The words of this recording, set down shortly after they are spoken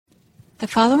The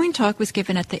following talk was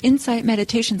given at the Insight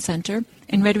Meditation Center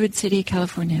in Redwood City,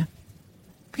 California.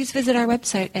 Please visit our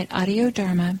website at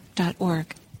audiodharma.org.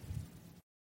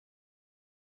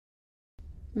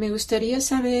 Me gustaría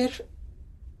saber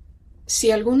si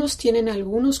algunos tienen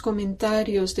algunos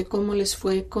comentarios de cómo les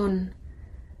fue con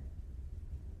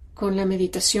la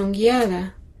meditación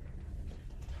guiada,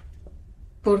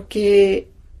 porque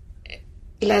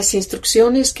las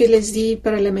instrucciones que les di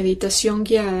para la meditación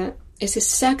guiada es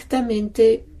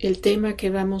exactamente el tema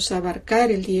que vamos a abarcar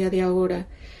el día de ahora,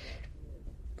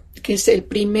 que es el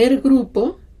primer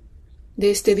grupo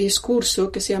de este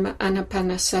discurso que se llama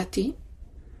Anapanasati.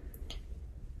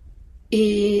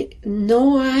 Y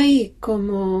no hay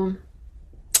como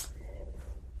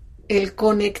el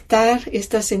conectar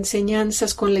estas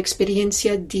enseñanzas con la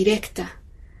experiencia directa.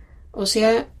 O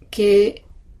sea que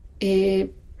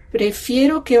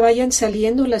prefiero que vayan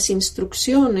saliendo las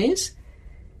instrucciones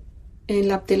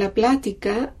de la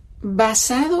plática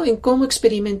basado en cómo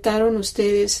experimentaron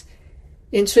ustedes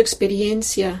en su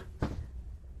experiencia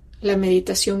la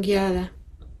meditación guiada.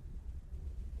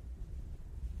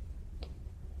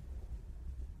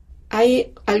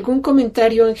 ¿Hay algún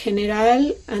comentario en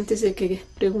general antes de que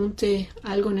pregunte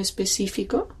algo en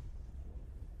específico?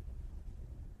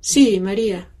 Sí,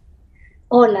 María.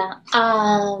 Hola.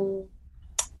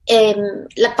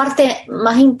 La parte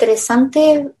más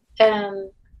interesante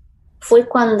fue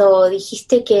cuando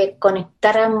dijiste que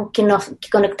conectáramos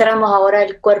ahora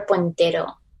el cuerpo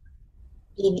entero.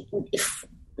 Y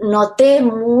noté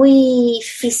muy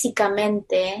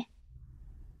físicamente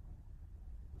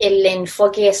el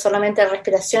enfoque solamente de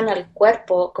respiración al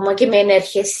cuerpo, como que me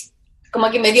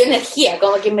dio energía,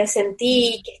 como que me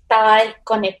sentí que estaba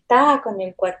conectada con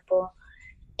el cuerpo.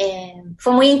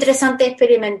 Fue muy interesante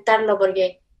experimentarlo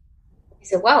porque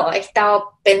dice, wow, he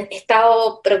estado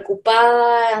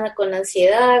preocupada con la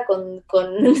ansiedad, con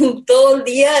todo el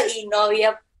día y no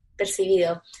había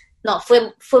percibido. No,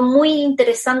 fue muy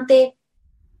interesante,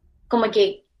 como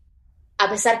que a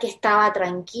pesar que estaba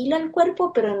tranquila el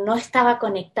cuerpo, pero no estaba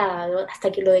conectada,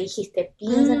 hasta que lo dijiste.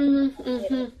 Piensa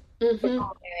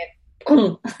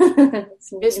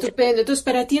Estupendo. Entonces,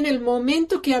 para ti, en el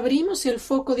momento que abrimos el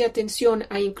foco de atención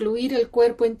a incluir el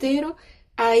cuerpo entero,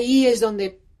 ahí es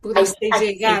donde pudiste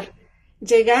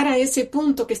llegar a ese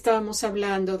punto que estábamos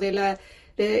hablando, del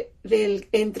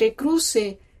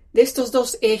entrecruce de estos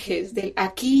dos ejes, del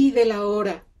aquí y del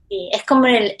ahora. Sí, es como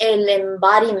el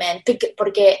embodiment,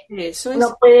 porque Eso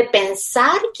uno puede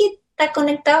pensar que está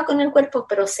conectado con el cuerpo,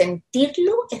 pero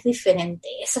sentirlo es diferente.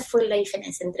 Esa fue la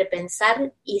diferencia entre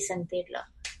pensar y sentirlo.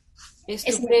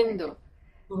 Estupendo.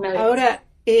 Ahora,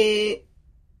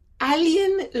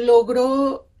 alguien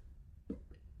logró,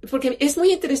 porque es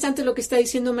muy interesante lo que está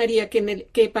diciendo María,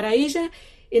 que para ella,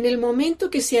 en el momento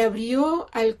que se abrió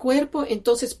al cuerpo,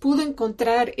 entonces pudo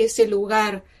encontrar ese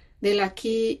lugar del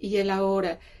aquí y el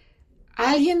ahora.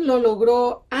 ¿Alguien lo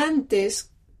logró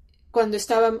antes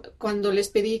cuando les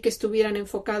pedí que estuvieran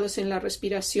enfocados en la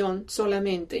respiración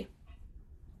solamente?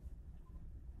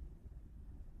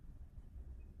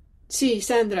 Sí,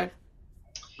 Sandra,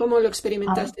 ¿cómo lo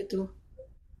experimentaste tú?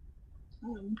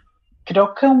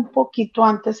 Creo que un poquito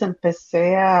antes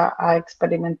empecé a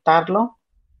experimentarlo,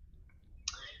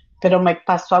 pero me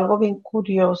pasó algo bien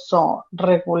curioso.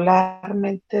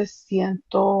 Regularmente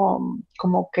siento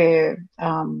como que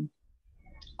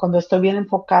cuando estoy bien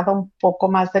enfocada, un poco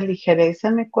más de ligereza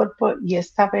en mi cuerpo, y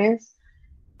esta vez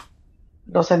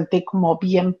lo sentí como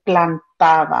bien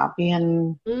plantada,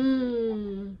 bien,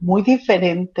 muy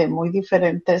diferente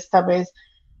esta vez.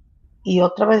 Y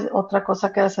otra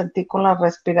cosa que sentí con la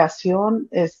respiración,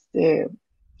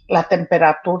 la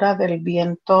temperatura del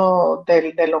viento,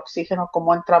 del oxígeno,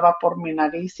 cómo entraba por mi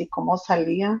nariz y cómo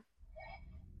salía,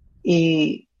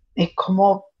 y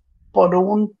cómo por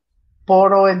un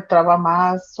poro entraba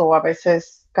más, o a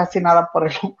veces casi nada por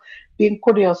el... Bien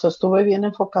curioso, estuve bien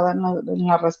enfocada en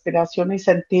la respiración y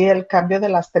sentí el cambio de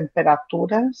las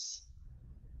temperaturas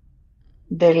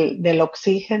del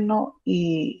oxígeno,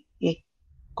 y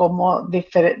cómo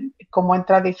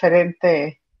entra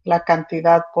diferente la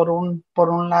cantidad por un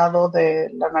lado de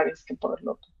la nariz que por el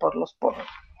otro, por los poros.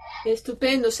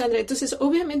 Estupendo, Sandra. Entonces,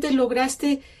 obviamente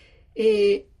lograste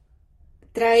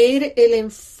traer el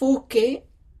enfoque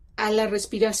a la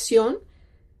respiración,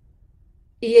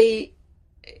 y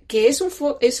que es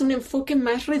un enfoque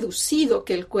más reducido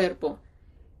que el cuerpo,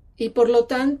 y por lo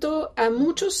tanto a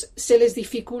muchos se les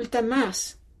dificulta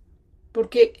más,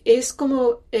 porque es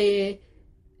como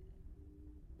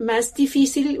más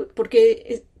difícil,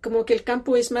 porque como que el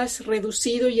campo es más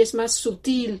reducido y es más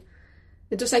sutil.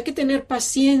 Entonces hay que tener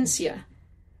paciencia.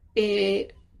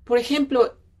 Por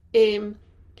ejemplo,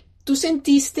 ¿tú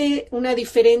sentiste una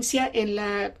diferencia en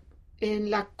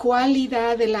la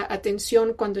cualidad de la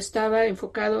atención cuando estaba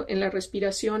enfocado en la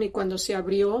respiración y cuando se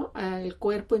abrió al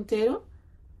cuerpo entero?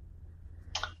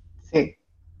 Sí,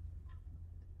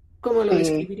 ¿Cómo lo sí.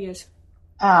 describirías?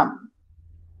 Ah,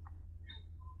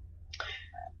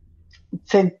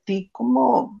 sentí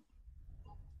como,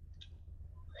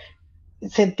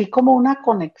 sentí como una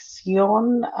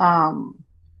conexión,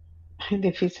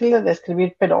 difícil de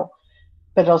describir,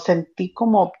 pero sentí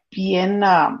como bien,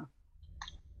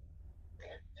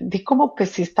 sentí como que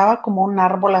si estaba como un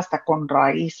árbol hasta con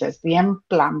raíces, bien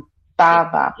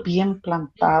plantada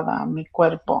mi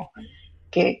cuerpo,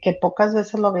 que pocas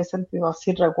veces lo había sentido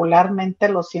así, regularmente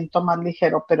lo siento más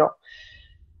ligero,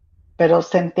 pero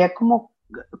sentía como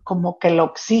que el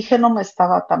oxígeno me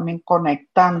estaba también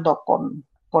conectando con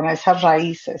esas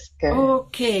raíces que,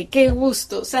 Ok, qué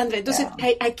gusto, Sandra. Entonces, ya,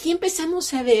 aquí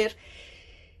empezamos a ver,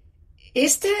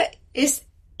 esta, es,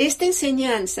 esta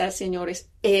enseñanza, señores,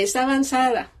 es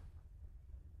avanzada.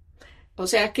 O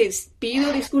sea que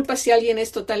pido disculpas si alguien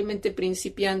es totalmente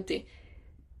principiante.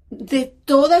 De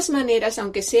todas maneras,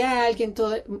 aunque sea alguien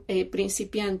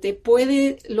principiante,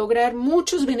 puede lograr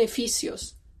muchos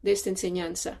beneficios de esta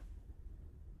enseñanza.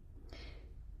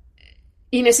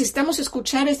 Y necesitamos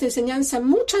escuchar esta enseñanza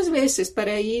muchas veces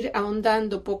para ir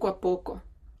ahondando poco a poco.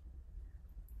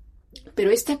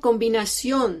 Pero esta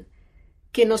combinación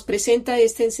que nos presenta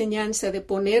esta enseñanza de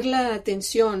poner la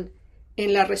atención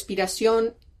en la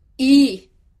respiración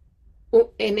y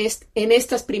en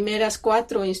estas primeras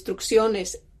 4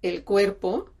 instrucciones el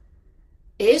cuerpo,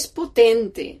 es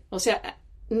potente. O sea,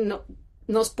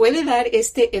 nos puede dar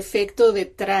este efecto de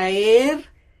traer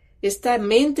esta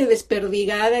mente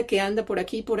desperdigada que anda por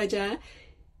aquí y por allá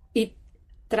y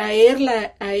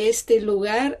traerla a este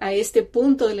lugar, a este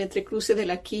punto del entrecruce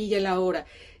del aquí y el ahora.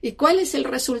 ¿Y cuál es el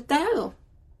resultado?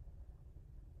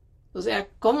 O sea,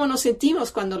 ¿cómo nos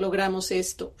sentimos cuando logramos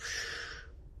esto?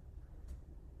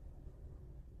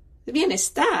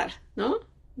 Bienestar, ¿no?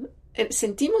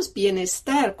 Sentimos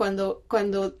bienestar cuando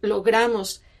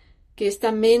logramos que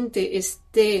esta mente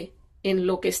esté en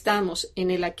lo que estamos, en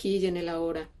el aquí y en el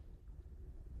ahora.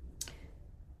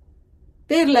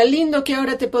 Perla, lindo que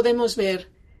ahora te podemos ver.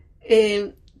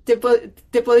 Eh,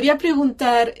 te podría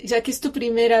preguntar, ya que es tu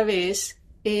primera vez,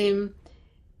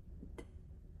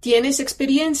 ¿tienes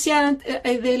experiencia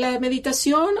de la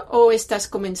meditación o estás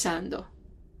comenzando?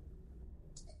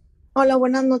 Hola,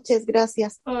 buenas noches,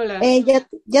 gracias. Hola,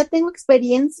 Ya tengo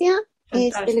experiencia.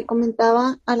 Le fantástico.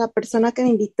 comentaba a la persona que me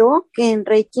invitó que en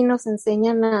Reiki nos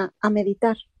enseñan a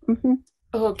meditar. Ujú.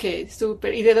 Ok,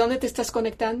 súper. ¿Y de dónde te estás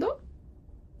conectando?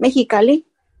 Mexicali.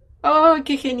 ¡Oh,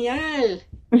 qué genial!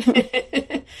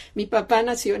 Mi papá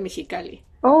nació en Mexicali.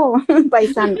 Oh,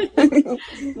 paisano.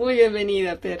 Muy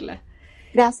bienvenida, Perla.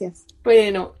 Gracias.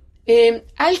 Bueno,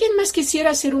 ¿alguien más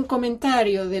quisiera hacer un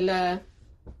comentario de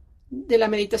la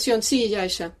meditación? Sí,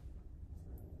 Yasha.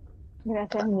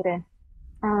 Gracias, Mire.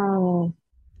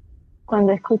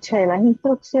 Cuando escuché las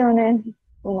instrucciones,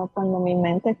 cuando mi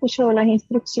mente escuchó las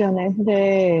instrucciones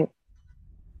de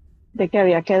que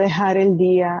había que dejar el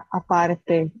día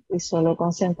aparte y solo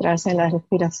concentrarse en la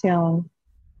respiración,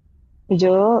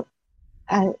 yo,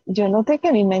 yo noté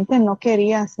que mi mente no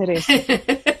quería hacer eso.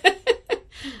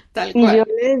 Tal Y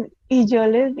cual.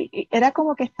 era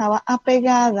como que estaba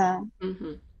apegada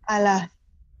Ujú. a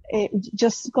yo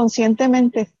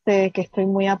conscientemente sé que estoy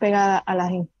muy apegada a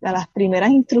las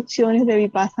primeras instrucciones de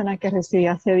Vipassana que recibí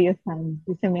hace 10 años.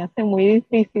 Y se me hace muy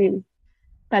difícil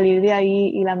salir de ahí.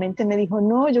 Y la mente me dijo,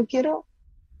 no, yo quiero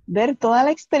ver toda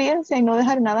la experiencia y no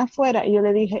dejar nada afuera. Y yo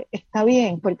le dije, está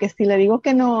bien, porque si le digo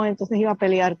que no, entonces iba a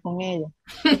pelear con ella.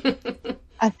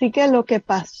 Así que lo que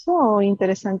pasó,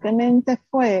 interesantemente,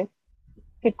 fue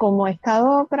que como he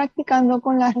estado practicando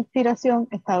con la respiración,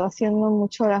 he estado haciendo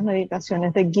mucho las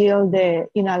meditaciones de Gil,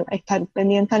 estar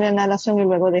pendiente a la inhalación y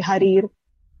luego Ujú.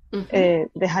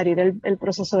 dejar ir el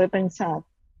proceso de pensar.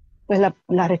 Pues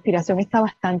la respiración está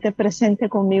bastante presente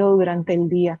conmigo durante el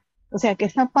día. O sea que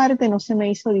esa parte no se me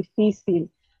hizo difícil.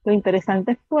 Lo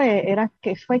interesante fue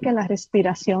que la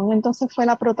respiración entonces fue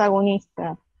la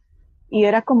protagonista y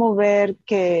era como ver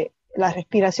que la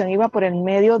respiración iba por el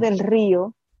medio del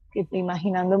río, que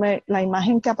imaginándome, la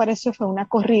imagen que apareció fue una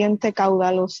corriente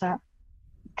caudalosa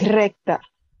recta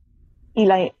y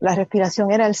la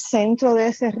respiración era el centro de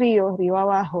ese río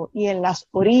abajo, y en las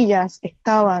orillas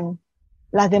estaban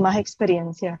las demás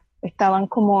experiencias, estaban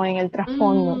como en el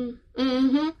trasfondo.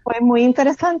 Ujú. Fue muy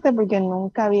interesante porque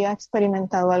nunca había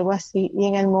experimentado algo así, y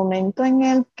en el momento en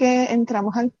el que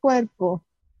entramos al cuerpo,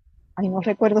 ahí no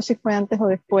recuerdo si fue antes o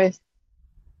después,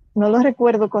 no lo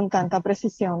recuerdo con tanta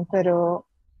precisión, pero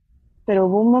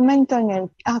hubo un momento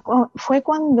en fue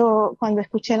cuando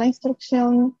escuché la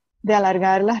instrucción de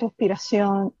alargar la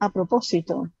respiración a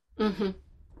propósito. Ujú.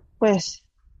 Pues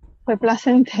fue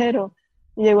placentero.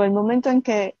 Llegó el momento en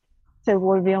que se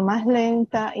volvió más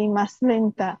lenta y más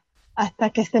lenta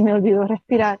hasta que se me olvidó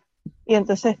respirar. Y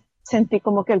entonces sentí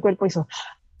como que el cuerpo hizo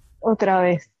otra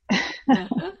vez.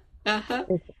 Ajá, ajá.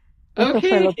 Eso Ok,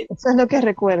 eso es lo que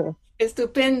recuerdo.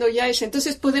 estupendo, Yaisha.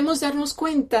 Entonces podemos darnos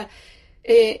cuenta,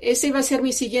 esa iba a ser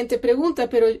mi siguiente pregunta,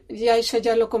 pero Yaisha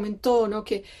ya lo comentó, ¿no?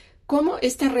 Que cómo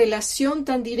esta relación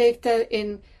tan directa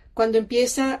en cuando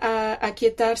empieza a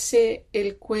aquietarse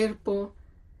el cuerpo,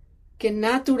 que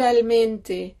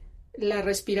naturalmente la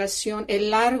respiración,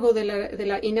 el largo de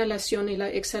la inhalación y la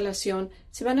exhalación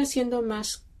se van haciendo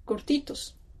más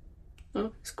cortitos,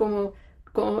 ¿no? Es como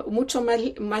mucho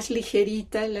más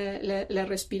ligerita la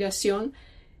respiración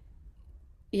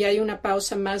y hay una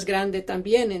pausa más grande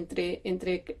también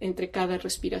entre cada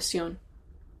respiración.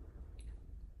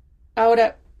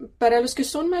 Ahora, para los que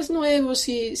son más nuevos,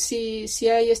 si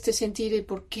hay este sentido de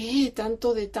por qué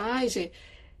tanto detalle,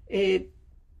 eh,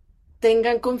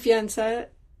 tengan confianza,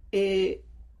 eh,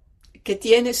 que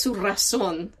tiene su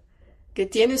razón,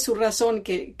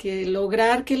 que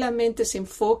lograr que la mente se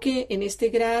enfoque en este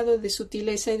grado de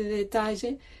sutileza y de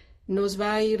detalle nos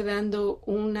va a ir dando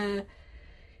una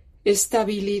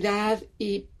estabilidad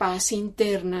y paz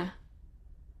interna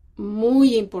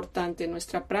muy importante en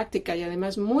nuestra práctica y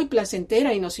además muy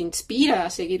placentera y nos inspira a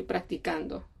seguir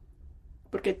practicando,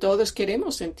 porque todos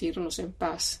queremos sentirnos en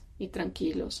paz y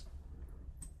tranquilos.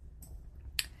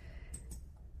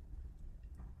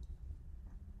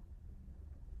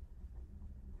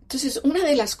 Entonces, una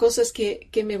de las cosas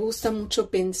que me gusta mucho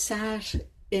pensar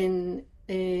en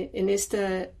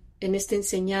esta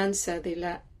enseñanza de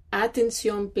la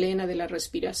atención plena de la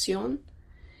respiración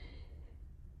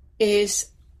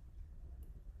es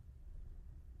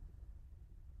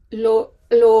lo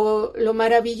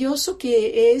maravilloso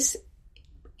que es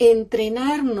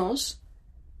entrenarnos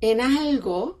en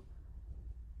algo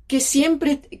que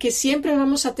siempre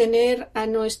vamos a tener a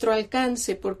nuestro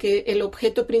alcance, porque el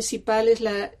objeto principal es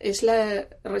la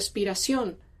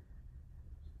respiración.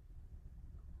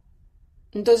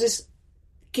 Entonces,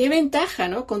 qué ventaja,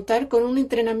 ¿no? Contar con un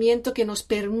entrenamiento que nos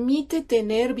permite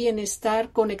tener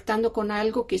bienestar conectando con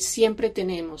algo que siempre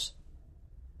tenemos.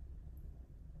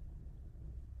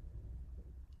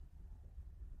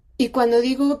 Y cuando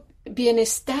digo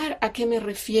bienestar, ¿a qué me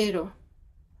refiero?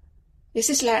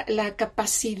 Esa es la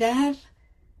capacidad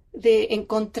de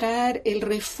encontrar el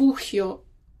refugio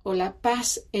o la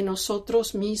paz en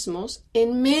nosotros mismos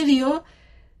en medio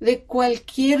de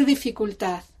cualquier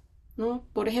dificultad, ¿no?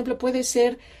 Por ejemplo, puede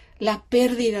ser la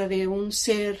pérdida de un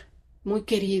ser muy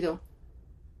querido.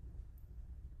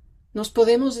 Nos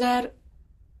podemos dar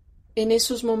en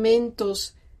esos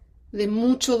momentos de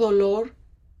mucho dolor,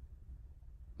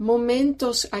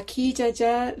 momentos aquí y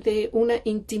allá de una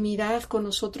intimidad con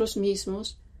nosotros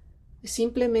mismos, de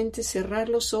simplemente cerrar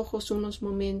los ojos unos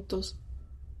momentos,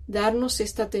 darnos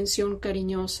esta atención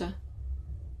cariñosa,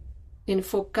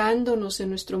 enfocándonos en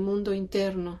nuestro mundo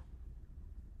interno,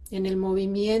 en el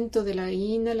movimiento de la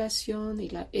inhalación y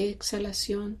la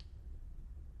exhalación,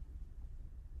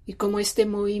 y como este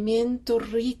movimiento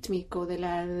rítmico de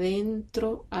la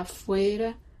adentro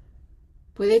afuera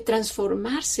puede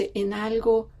transformarse en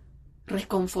algo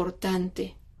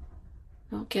reconfortante,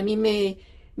 ¿no? Que a mí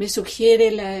me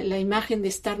sugiere la imagen de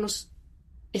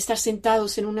estar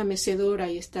sentados en una mecedora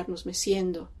y estarnos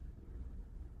meciendo.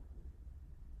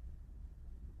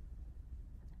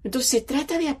 Entonces se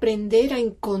trata de aprender a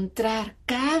encontrar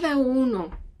cada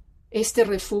uno este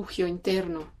refugio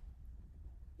interno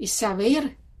y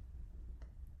saber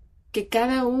que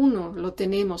cada uno lo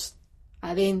tenemos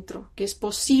adentro, que es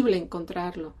posible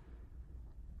encontrarlo.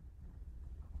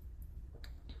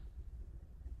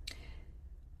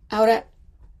 Ahora,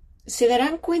 se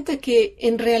darán cuenta que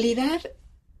en realidad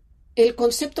el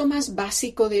concepto más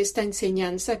básico de esta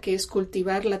enseñanza, que es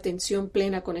cultivar la atención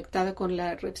plena conectada con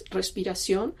la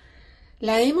respiración,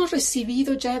 la hemos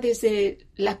recibido ya desde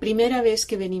la primera vez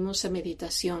que venimos a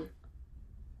meditación.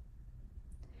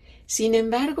 Sin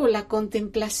embargo, la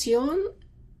contemplación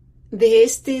de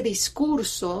este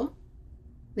discurso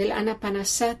del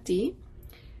Anapanasati,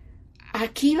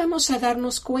 aquí vamos a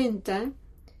darnos cuenta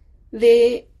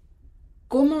de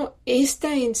cómo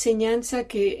esta enseñanza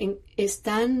que es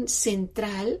tan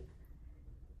central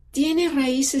tiene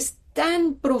raíces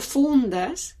tan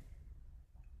profundas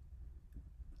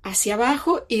hacia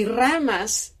abajo y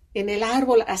ramas en el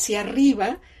árbol hacia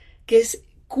arriba que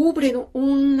cubren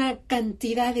una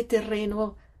cantidad de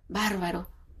terreno Bárbaro.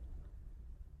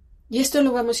 Y esto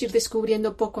lo vamos a ir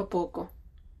descubriendo poco a poco.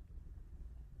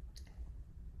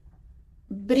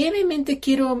 Brevemente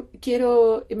quiero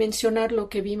mencionar lo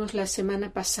que vimos la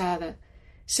semana pasada.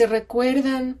 ¿Se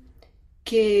recuerdan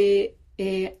que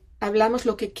hablamos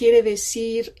lo que quiere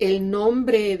decir el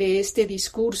nombre de este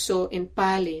discurso en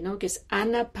Pali, ¿no? Que es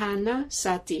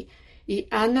Anapanasati? Y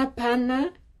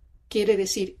Anapana quiere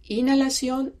decir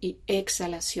inhalación y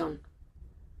exhalación.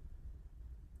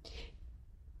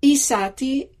 Y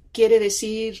Sati quiere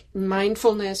decir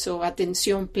mindfulness o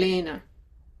atención plena,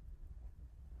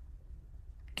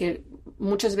 que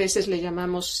muchas veces le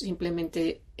llamamos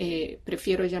simplemente,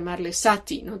 prefiero llamarle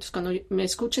Sati, ¿no? Entonces, cuando me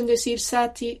escuchen decir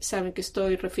Sati, saben que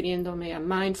estoy refiriéndome a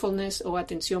mindfulness o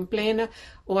atención plena,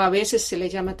 o a veces se le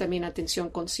llama también atención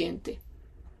consciente.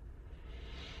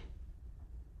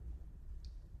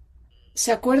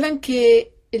 ¿Se acuerdan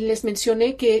que les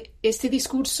mencioné que este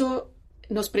discurso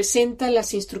nos presenta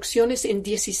las instrucciones en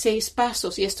 16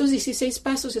 pasos? Y estos 16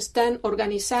 pasos están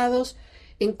organizados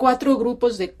en 4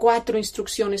 grupos de 4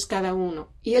 instrucciones cada uno.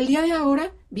 Y el día de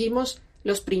ahora vimos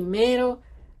las primeras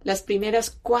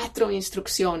 4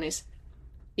 instrucciones.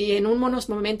 Y en unos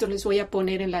momentos les voy a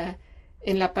poner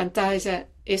en la pantalla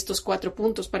estos 4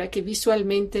 puntos para que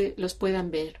visualmente los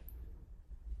puedan ver.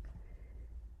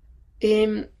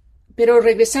 Pero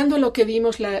regresando a lo que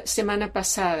vimos la semana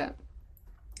pasada,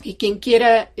 y quien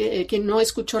quiera, quien no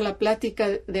escuchó la plática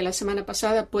de la semana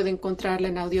pasada puede encontrarla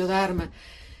en Audiodharma.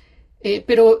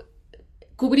 Pero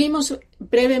cubrimos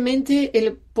brevemente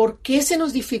el por qué se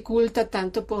nos dificulta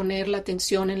tanto poner la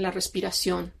atención en la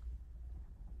respiración.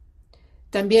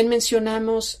 También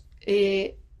mencionamos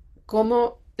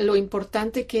cómo lo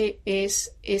importante que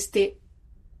es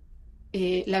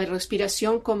la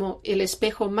respiración como el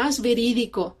espejo más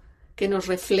verídico que nos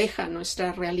refleja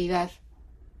nuestra realidad.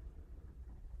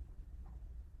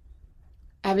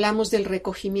 Hablamos del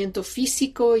recogimiento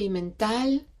físico y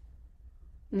mental,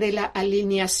 de la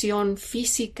alineación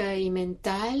física y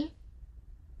mental.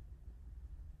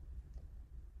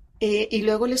 Y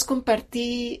luego les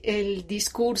compartí el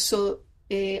discurso,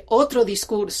 otro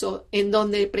discurso, en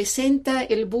donde presenta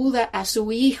el Buda a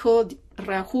su hijo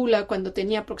Rahula cuando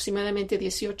tenía aproximadamente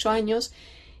 18 años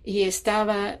y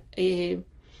estaba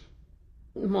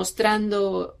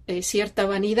mostrando cierta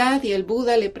vanidad, y el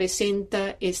Buda le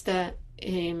presenta esta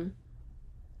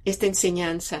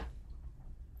enseñanza.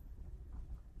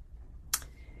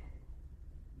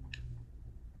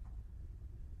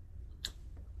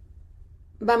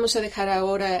 Vamos a dejar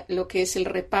ahora lo que es el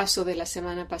repaso de la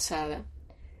semana pasada.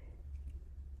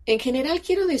 En general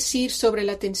quiero decir sobre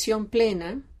la atención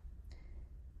plena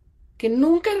que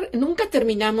nunca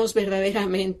terminamos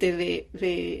verdaderamente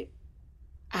de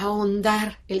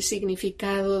ahondar el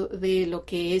significado de lo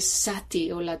que es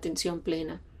sati o la atención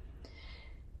plena.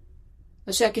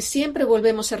 O sea que siempre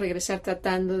volvemos a regresar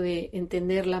tratando de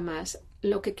entenderla más.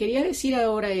 Lo que quería decir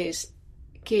ahora es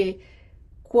que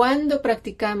cuando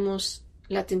practicamos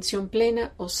la atención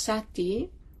plena o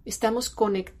sati, estamos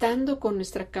conectando con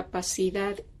nuestra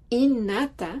capacidad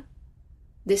innata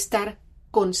de estar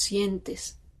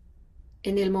conscientes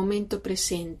en el momento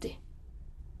presente.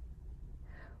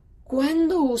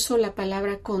 Cuando uso la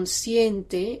palabra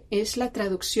consciente, es la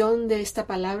traducción de esta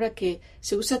palabra que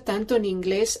se usa tanto en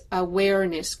inglés,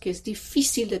 awareness, que es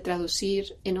difícil de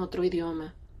traducir en otro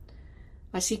idioma.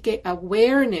 Así que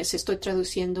awareness estoy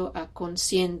traduciendo a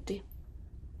consciente.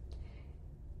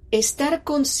 Estar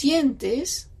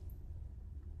conscientes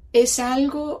es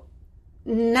algo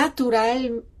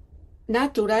natural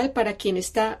para quien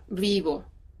está vivo.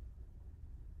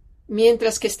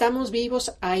 Mientras que estamos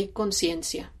vivos hay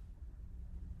conciencia.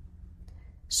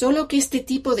 Solo que este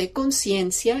tipo de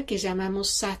conciencia, que llamamos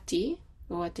sati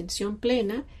o atención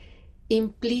plena,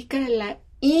 implica la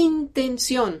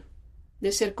intención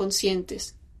de ser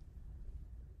conscientes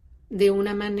de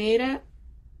una manera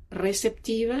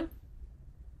receptiva,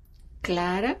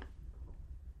 clara,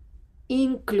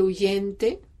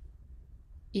 incluyente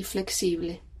y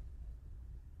flexible.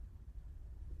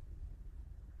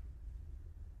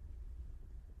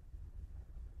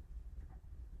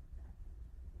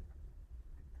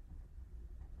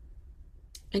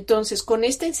 Entonces, con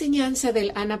esta enseñanza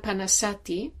del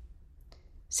Anapanasati,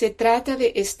 se trata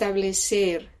de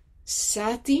establecer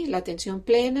sati, la atención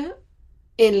plena,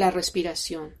 en la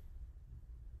respiración.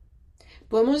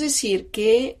 Podemos decir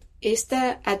que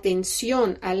esta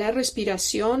atención a la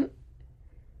respiración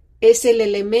es el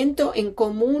elemento en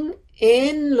común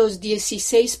en los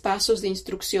 16 pasos de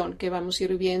instrucción que vamos a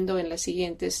ir viendo en las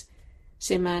siguientes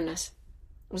semanas.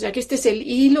 O sea que este es el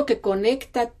hilo que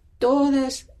conecta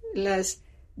todas las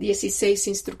 16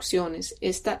 instrucciones.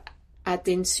 Esta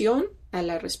atención a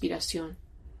la respiración.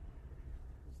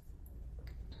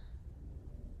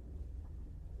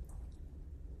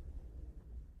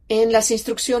 En las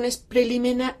instrucciones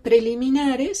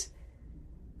preliminares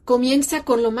comienza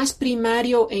con lo más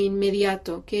primario e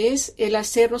inmediato, que es el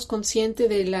hacernos consciente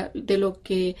de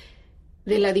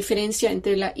la diferencia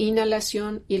entre la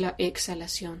inhalación y la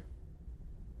exhalación.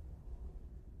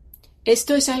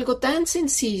 Esto es algo tan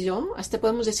sencillo, hasta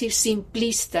podemos decir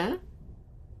simplista,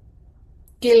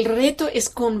 que el reto es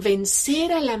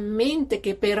convencer a la mente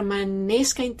que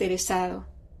permanezca interesada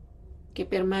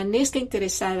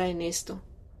en esto.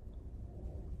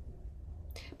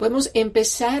 Podemos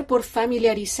empezar por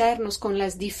familiarizarnos con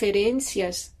las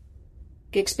diferencias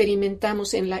que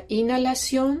experimentamos en la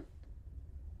inhalación,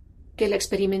 que la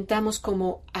experimentamos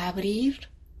como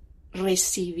abrir,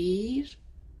 recibir,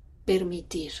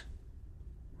 permitir.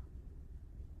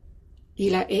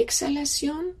 Y la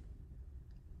exhalación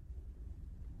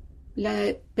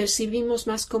la percibimos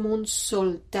más como un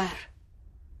soltar,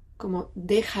 como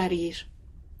dejar ir.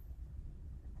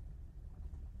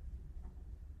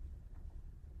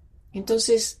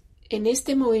 Entonces, en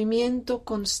este movimiento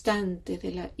constante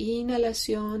de la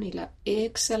inhalación y la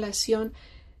exhalación,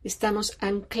 estamos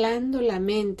anclando la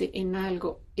mente en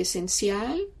algo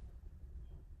esencial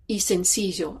y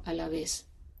sencillo a la vez.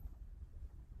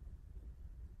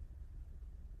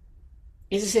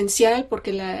 Es esencial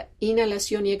porque la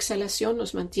inhalación y exhalación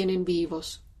nos mantienen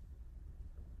vivos.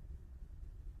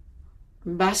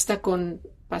 Basta con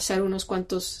pasar unos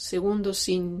cuantos segundos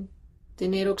sin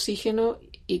tener oxígeno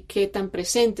y qué tan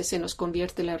presente se nos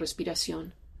convierte la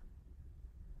respiración.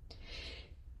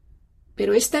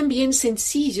 Pero es también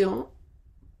sencillo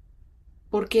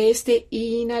porque este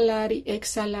inhalar y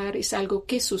exhalar es algo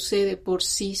que sucede por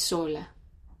sí sola.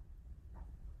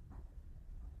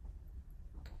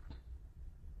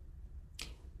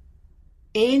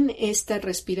 En esta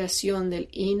respiración del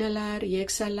inhalar y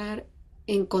exhalar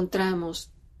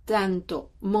encontramos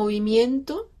tanto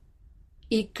movimiento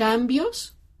y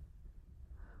cambios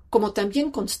como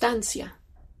también constancia.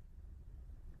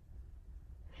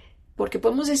 Porque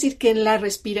podemos decir que en la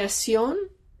respiración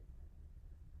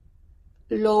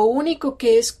lo único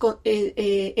que es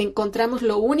encontramos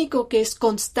lo único que es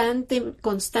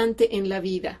constante en la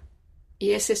vida,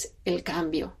 y ese es el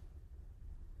cambio.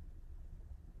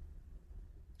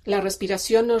 La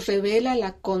respiración nos revela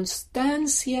la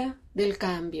constancia del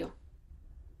cambio.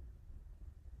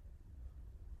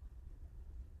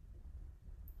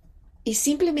 Y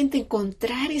simplemente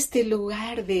encontrar este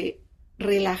lugar de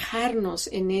relajarnos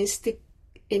en este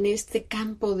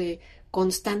campo de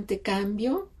constante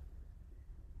cambio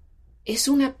es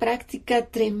una práctica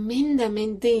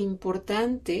tremendamente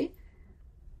importante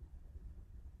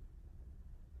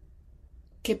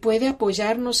que puede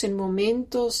apoyarnos en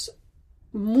momentos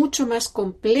mucho más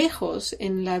complejos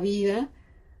en la vida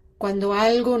cuando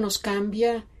algo nos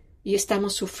cambia y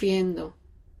estamos sufriendo.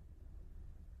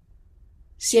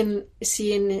 Si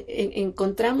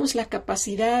encontramos la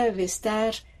capacidad de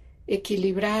estar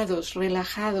equilibrados,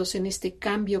 relajados en este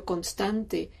cambio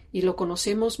constante, y lo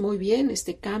conocemos muy bien,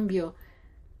 este cambio,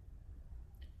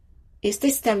 esta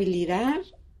estabilidad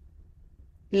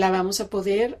la vamos a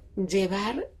poder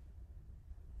llevar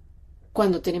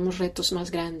cuando tenemos retos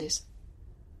más grandes.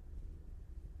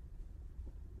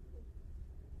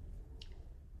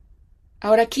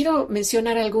 Ahora quiero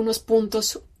mencionar algunos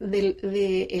puntos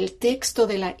del texto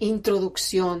de la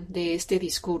introducción de este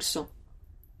discurso,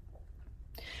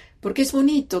 porque es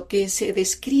bonito que se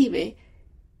describe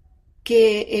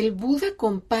que el Buda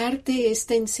comparte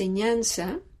esta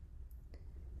enseñanza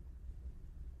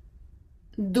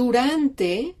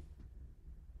durante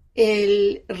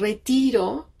el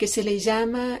retiro que se le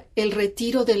llama el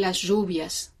retiro de las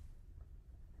lluvias.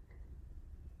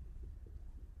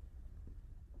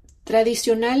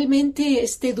 Tradicionalmente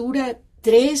este dura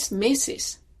 3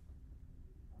 meses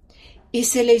y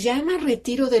se le llama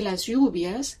retiro de las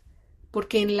lluvias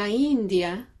porque en la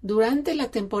India, durante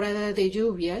la temporada de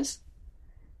lluvias,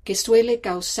 que suele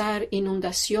causar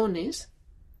inundaciones,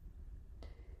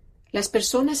 las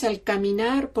personas al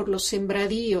caminar por los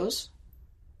sembradíos,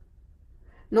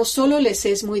 no solo les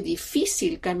es muy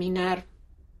difícil caminar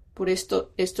por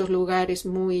estos lugares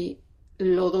muy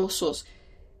lodosos,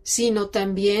 sino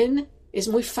también es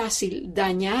muy fácil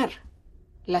dañar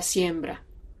la siembra.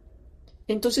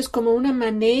 Entonces, como una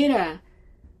manera,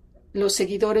 los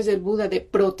seguidores del Buda de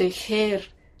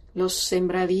proteger los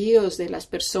sembradíos de las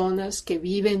personas que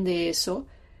viven de eso,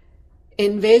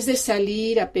 en vez de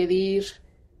salir a pedir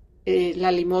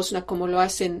la limosna como lo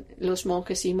hacen los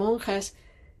monjes y monjas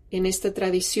en esta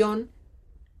tradición,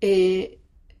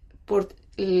 por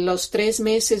los 3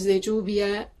 meses de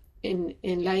lluvia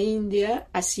en la India,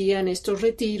 hacían estos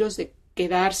retiros de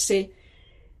quedarse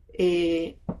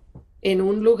en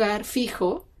un lugar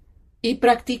fijo y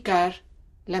practicar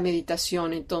la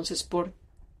meditación entonces por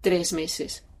 3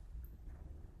 meses.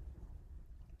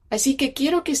 Así que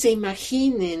quiero que se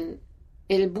imaginen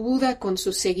el Buda con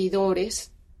sus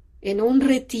seguidores en un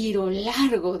retiro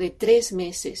largo de 3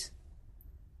 meses,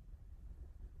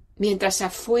 mientras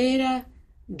afuera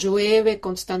llueve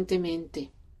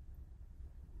constantemente.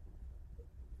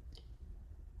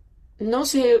 No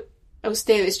sé a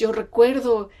ustedes, yo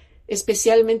recuerdo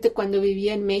especialmente cuando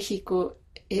vivía en México,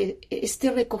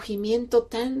 este recogimiento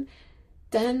tan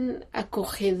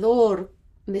acogedor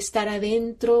de estar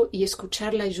adentro y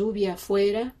escuchar la lluvia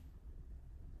afuera.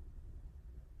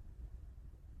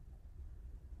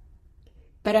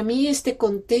 Para mí este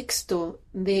contexto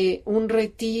de un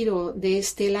retiro de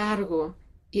este largo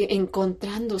y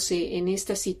encontrándose en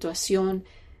esta situación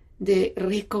de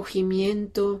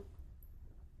recogimiento,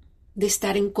 de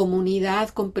estar en comunidad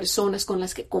con personas con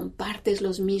las que compartes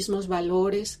los mismos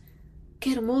valores.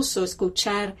 Qué hermoso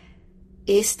escuchar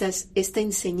esta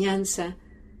enseñanza,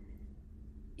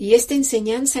 y esta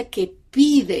enseñanza que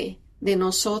pide de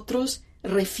nosotros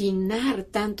refinar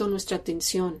tanto nuestra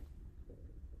atención.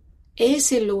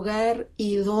 Es el lugar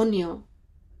idóneo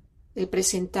de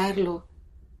presentarlo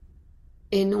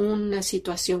en una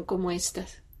situación como esta.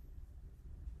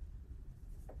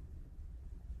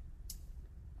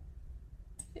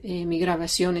 Mi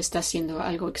grabación está haciendo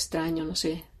algo extraño, no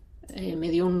sé. Me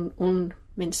dio un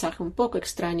mensaje un poco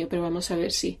extraño, pero vamos a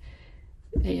ver si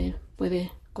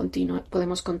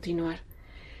podemos continuar.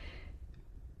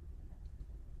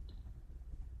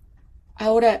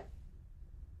 Ahora,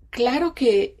 claro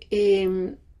que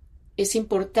es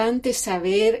importante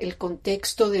saber el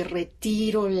contexto de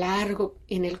retiro largo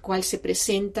en el cual se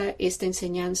presenta esta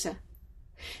enseñanza,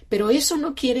 pero eso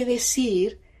no quiere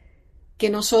decir que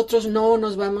nosotros no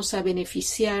nos vamos a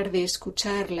beneficiar de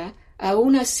escucharla,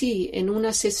 aún así en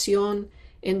una sesión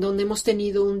en donde hemos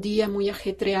tenido un día muy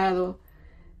ajetreado,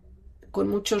 con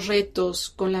muchos retos,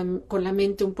 con la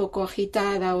mente un poco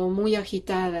agitada o muy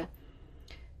agitada.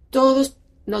 Todos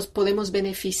nos podemos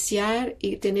beneficiar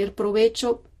y tener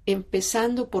provecho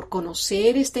empezando por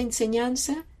conocer esta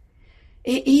enseñanza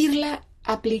e irla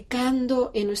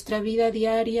aplicando en nuestra vida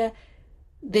diaria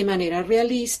de manera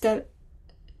realista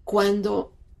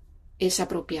cuando es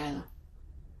apropiado.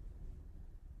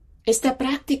 Esta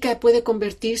práctica puede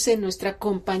convertirse en nuestra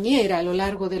compañera a lo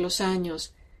largo de los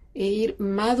años e ir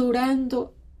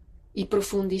madurando y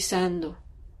profundizando.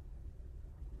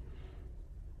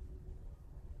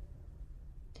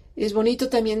 Es bonito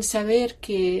también saber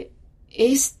que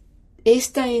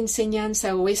esta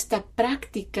enseñanza o esta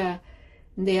práctica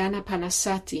de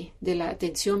Anapanasati, de la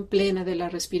atención plena de la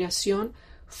respiración,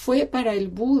 fue para el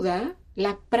Buda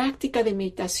la práctica de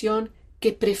meditación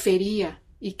que prefería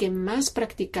y que más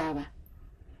practicaba.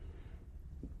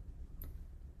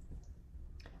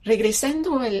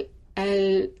 Regresando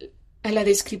a la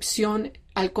descripción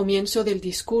al comienzo del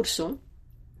discurso,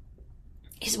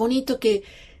 es bonito que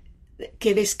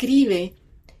describe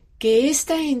que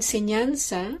esta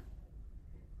enseñanza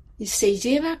se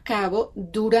lleva a cabo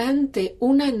durante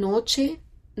una noche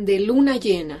de luna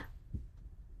llena.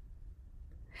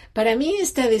 Para mí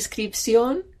esta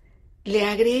descripción le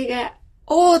agrega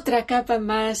otra capa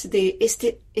más de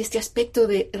este aspecto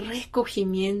de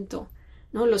recogimiento,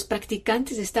 ¿no? Los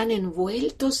practicantes están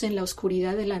envueltos en la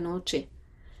oscuridad de la noche.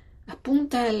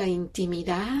 Apunta a la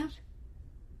intimidad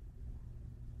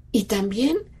y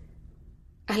también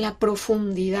a la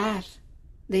profundidad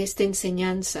de esta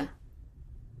enseñanza.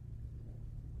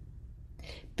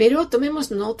 Pero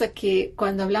tomemos nota que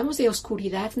cuando hablamos de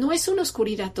oscuridad, no es una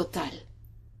oscuridad total.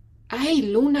 Hay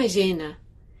luna llena.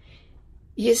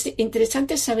 Y es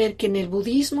interesante saber que en el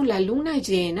budismo la luna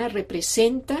llena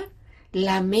representa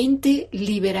la mente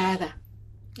liberada,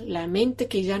 la mente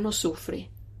que ya no sufre.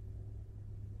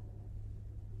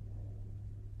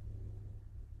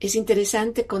 Es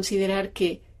interesante considerar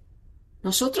que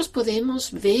nosotros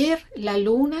podemos ver la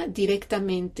luna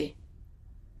directamente.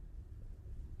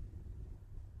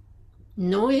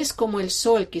 No es como el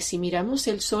sol, que si miramos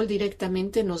el sol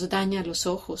directamente nos daña los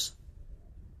ojos.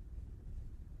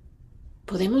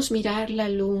 Podemos mirar la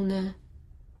luna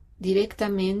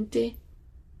directamente,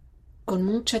 con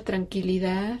mucha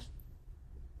tranquilidad.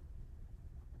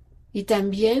 Y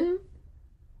también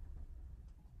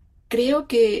creo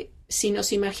que si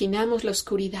nos imaginamos la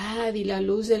oscuridad y la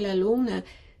luz de la luna,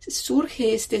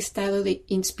 surge este estado de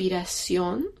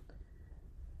inspiración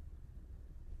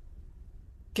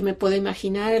que me puedo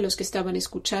imaginar a los que estaban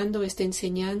escuchando esta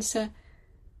enseñanza,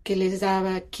 que les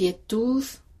daba quietud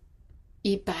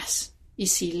y paz y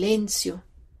silencio.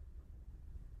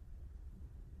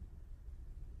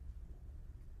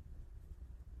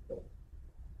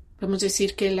 Vamos a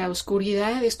decir que la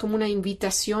oscuridad es como una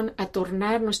invitación a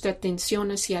tornar nuestra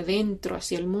atención hacia adentro,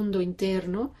 hacia el mundo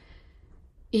interno,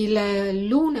 y la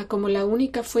luna como la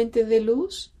única fuente de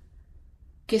luz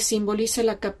que simboliza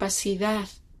la capacidad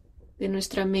de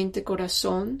nuestra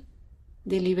mente-corazón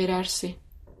de liberarse.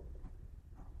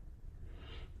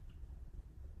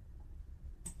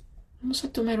 Vamos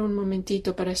a tomar un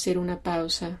momentito para hacer una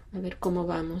pausa, a ver cómo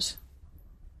vamos,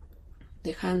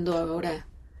 dejando ahora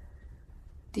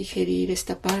digerir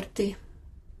esta parte.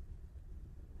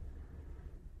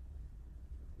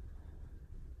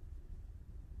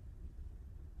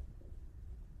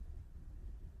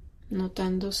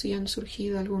 Notando si han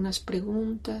surgido algunas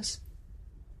preguntas.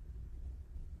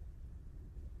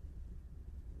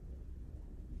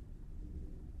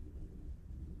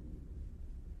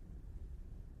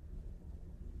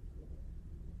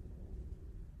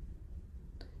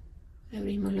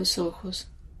 Abrimos los ojos.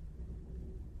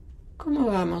 ¿Cómo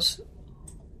vamos?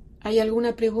 ¿Hay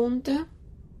alguna pregunta?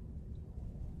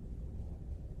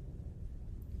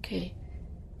 Ok.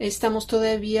 ¿Estamos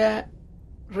todavía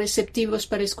receptivos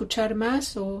para escuchar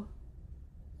más o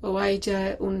hay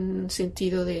ya un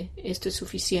sentido de esto es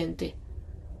suficiente?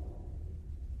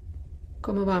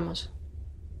 ¿Cómo vamos?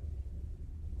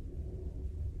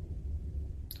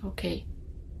 Ok.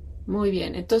 Muy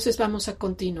bien. Entonces vamos a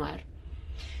continuar.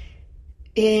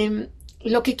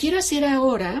 Lo que quiero hacer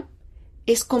ahora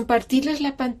es compartirles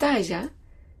la pantalla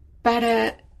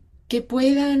para que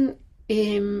puedan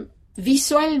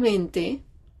visualmente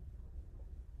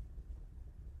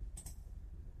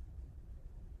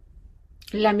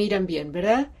la miran bien,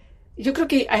 ¿verdad? Yo creo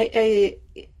que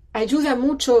ayuda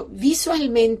mucho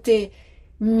visualmente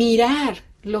mirar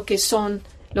lo que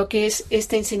es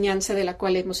esta enseñanza de la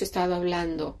cual hemos estado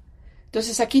hablando.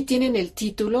 Entonces aquí tienen el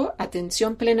título,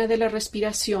 Atención plena de la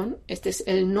respiración. Este es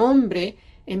el nombre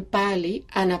en Pali,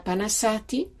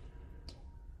 Anapanasati.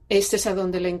 Este es a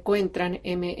donde la encuentran,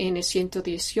 MN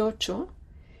 118.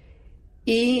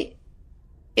 Y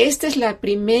este es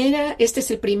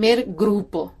el primer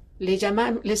grupo. Les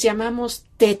llamamos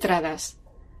tétradas.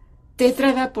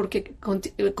 Tétrada porque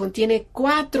contiene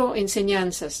 4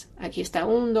 enseñanzas. Aquí está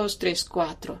 1, 2, 3,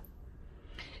 4.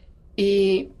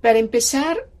 Y para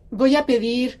empezar, voy a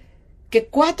pedir que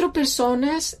 4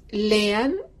 personas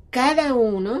lean cada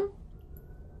una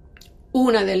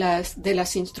de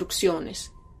las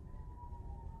instrucciones.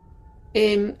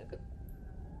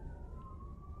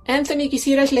 Anthony,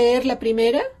 ¿quisieras leer la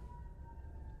primera?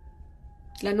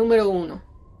 La número 1.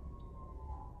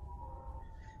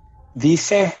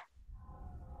 Dice,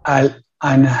 al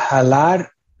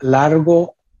inhalar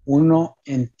largo, uno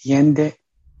entiende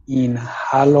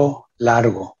inhalo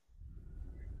largo.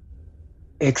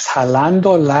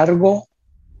 Exhalando largo,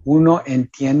 uno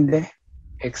entiende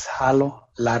exhalo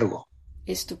largo.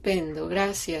 Estupendo,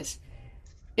 gracias.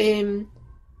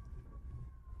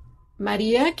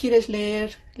 María, ¿quieres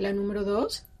leer la número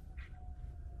 2?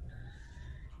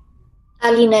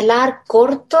 Al inhalar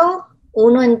corto,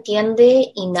 uno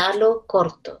entiende inhalo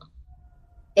corto.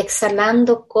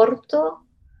 Exhalando corto,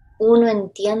 uno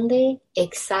entiende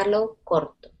exhalo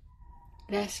corto.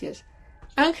 Gracias.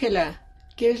 Ángela,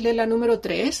 ¿quieres leer la número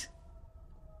 3?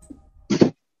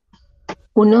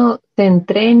 Uno se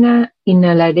entrena,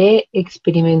 inhalaré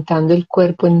experimentando el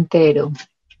cuerpo entero.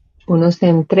 Uno se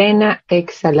entrena,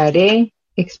 exhalaré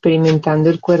experimentando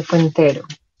el cuerpo entero.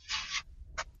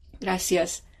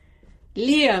 Gracias.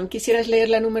 Liam, ¿quisieras leer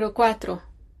la número 4?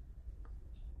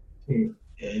 Sí,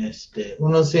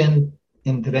 uno se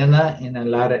entrena,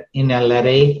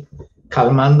 inhalaré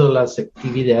calmando las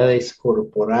actividades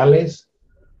corporales.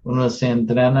 Uno se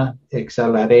entrena,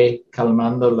 exhalaré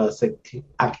calmando las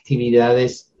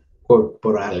actividades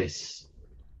corporales.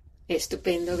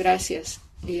 Estupendo, gracias,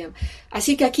 Liam.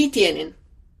 Así que aquí tienen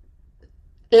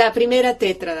la primera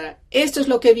tétrada. Esto es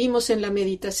lo que vimos en la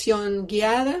meditación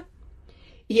guiada.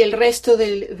 Y el resto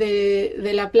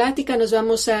de la plática nos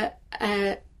vamos a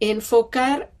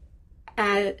enfocar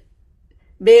a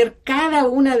ver cada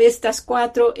una de estas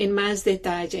 4 en más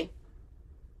detalle.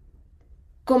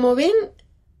 Como ven,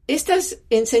 estas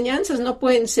enseñanzas no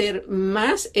pueden ser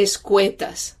más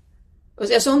escuetas. O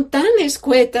sea, son tan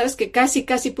escuetas que casi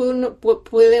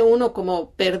puede uno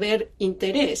como perder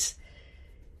interés.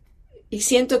 Y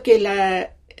siento que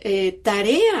la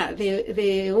tarea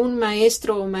de un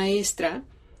maestro o maestra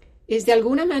es de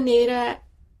alguna manera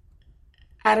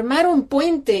armar un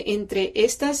puente entre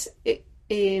estas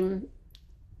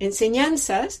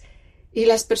enseñanzas y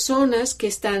las personas que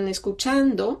están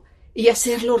escuchando y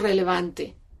hacerlo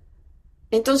relevante.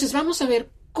 Entonces vamos a ver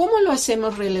cómo lo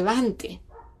hacemos relevante.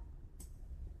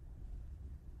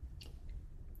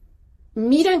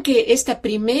 Miran que esta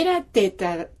primera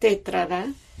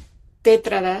tétrada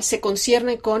se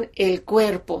concierne con el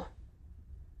cuerpo.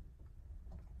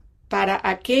 Para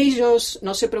aquellos,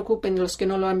 no se preocupen los que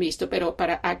no lo han visto, pero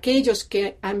para aquellos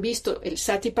que han visto el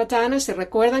Satipatthana, se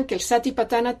recuerdan que el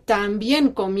Satipatthana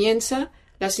también comienza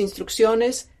las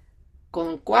instrucciones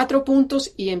con 4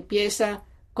 puntos y empieza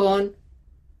con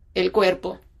el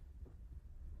cuerpo.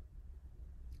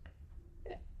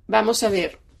 Vamos a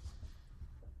ver.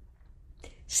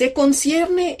 Se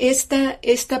concierne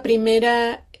esta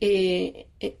primera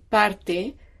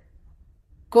parte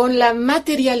con la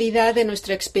materialidad de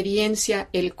nuestra experiencia,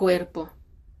 el cuerpo.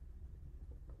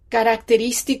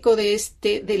 Característico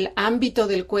del ámbito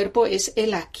del cuerpo es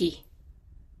el aquí,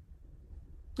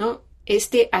 ¿no?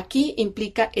 Este aquí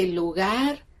implica el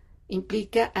lugar,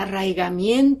 implica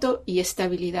arraigamiento y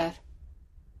estabilidad.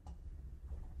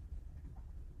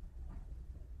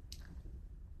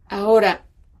 Ahora,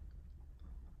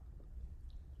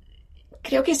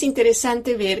 creo que es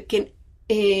interesante ver que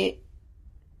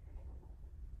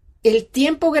el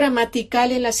tiempo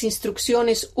gramatical en las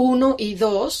instrucciones 1 y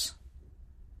 2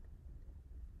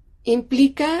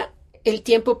 implica el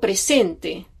tiempo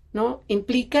presente, ¿no?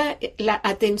 Implica la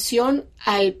atención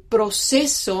al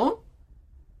proceso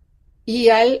y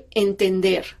al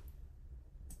entender.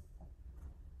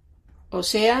 O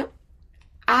sea,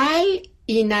 al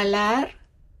inhalar,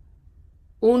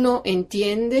 uno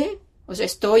entiende, o sea,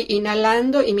 estoy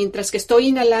inhalando y mientras que estoy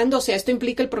inhalando, o sea, esto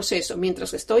implica el proceso. Mientras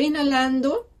que estoy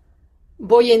inhalando,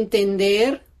 voy a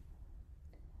entender,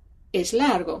 es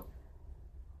largo.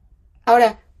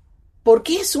 Ahora, ¿por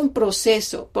qué es un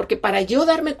proceso? Porque para yo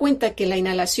darme cuenta que la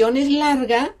inhalación es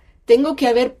larga, tengo que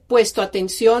haber puesto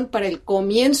atención para el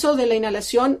comienzo de la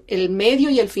inhalación, el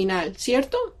medio y el final,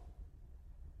 ¿cierto?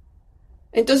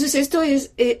 Entonces,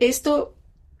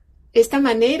 esta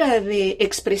manera de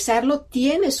expresarlo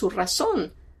tiene su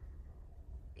razón.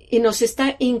 Y nos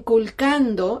está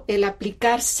inculcando el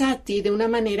aplicar sati de una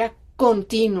manera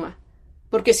continua,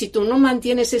 porque si tú no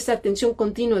mantienes esa atención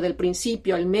continua del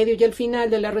principio al medio y al final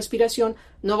de la respiración,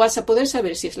 no vas a poder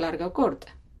saber si es larga o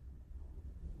corta.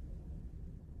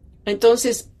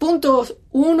 Entonces, puntos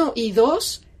 1 y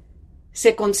 2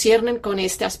 se conciernen con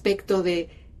este aspecto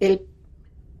de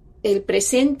el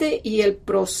presente y el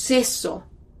proceso.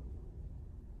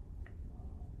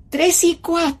 3 y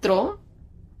 4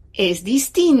 es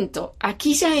distinto.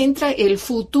 Aquí ya entra el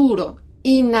futuro.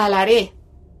 Inhalaré.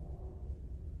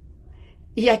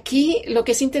 Y aquí lo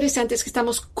que es interesante es que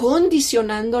estamos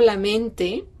condicionando la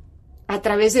mente a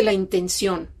través de la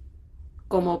intención.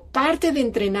 Como parte de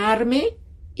entrenarme,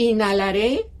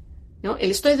 inhalaré, ¿no?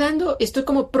 Estoy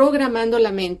como programando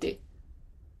la mente.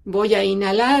 Voy a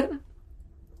inhalar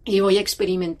y voy a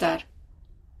experimentar.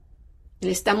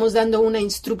 Le estamos dando una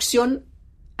instrucción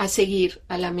a seguir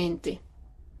a la mente.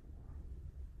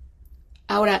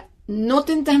 Ahora,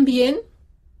 noten también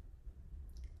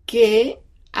que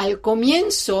al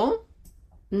comienzo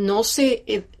no se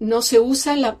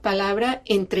usa la palabra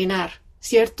entrenar,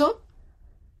 ¿cierto?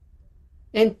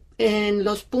 En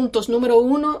los puntos número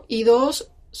 1 y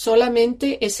 2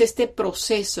 solamente es este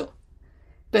proceso.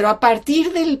 Pero a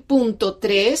partir del punto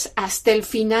 3 hasta el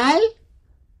final,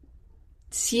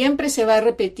 siempre se va a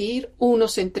repetir, uno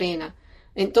se entrena.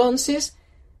 Entonces,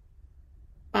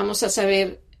 vamos a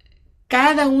saber,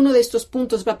 cada uno de estos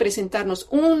puntos va a presentarnos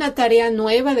una tarea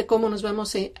nueva de cómo nos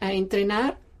vamos a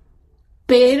entrenar,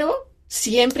 pero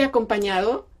siempre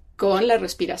acompañado con la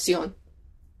respiración,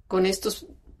 con estos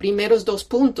primeros 2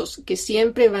 puntos que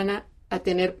siempre van a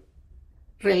tener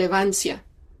relevancia.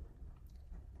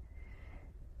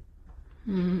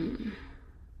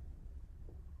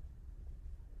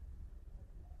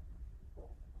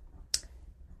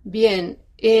 Bien,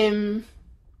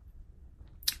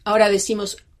 ahora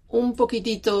decimos un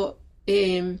poquitito,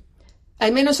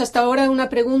 al menos hasta ahora una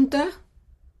pregunta.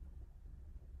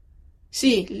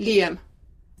 Sí, Liam.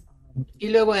 Y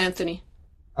luego Anthony.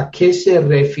 ¿A qué se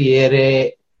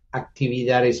refiere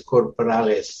actividades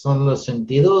corporales? ¿Son los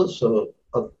sentidos o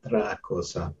otra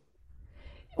cosa?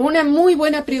 Una muy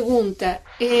buena pregunta.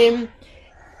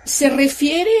 Se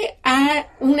refiere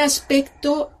a un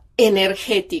aspecto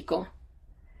energético.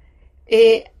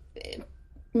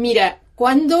 Mira,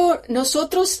 cuando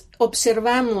nosotros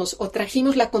observamos o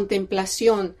trajimos la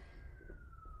contemplación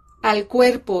al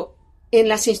cuerpo en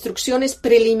las instrucciones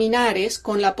preliminares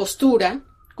con la postura,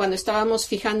 cuando estábamos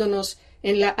fijándonos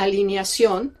en la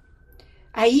alineación,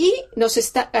 Ahí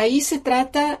se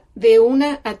trata de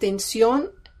una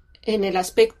atención en el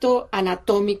aspecto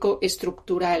anatómico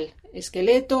estructural,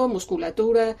 esqueleto,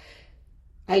 musculatura,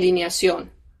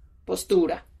 alineación,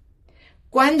 postura.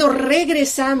 Cuando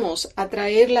regresamos a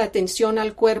traer la atención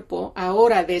al cuerpo,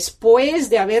 ahora después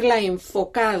de haberla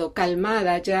enfocado,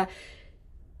 calmada, ya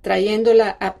trayéndola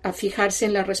a fijarse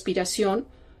en la respiración,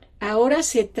 ahora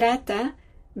se trata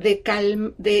de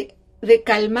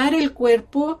calmar el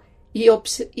cuerpo y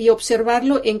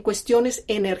observarlo en cuestiones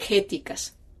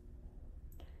energéticas.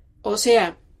 O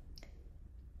sea,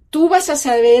 tú vas a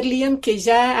saber, Liam, que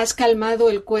ya has calmado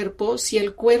el cuerpo si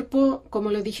el cuerpo, como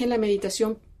lo dije en la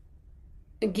meditación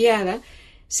guiada,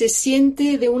 se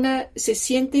siente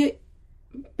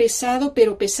pesado,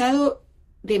 pero pesado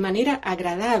de manera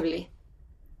agradable,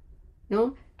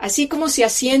 ¿no? Así como se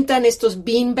asientan estos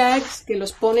beanbags que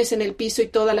los pones en el piso y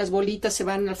todas las bolitas se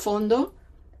van al fondo,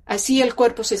 así el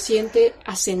cuerpo se siente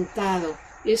asentado.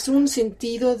 Es un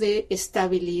sentido de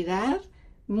estabilidad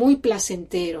muy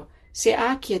placentero. Se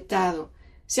ha aquietado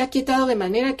de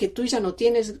manera que tú ya no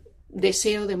tienes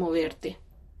deseo de moverte.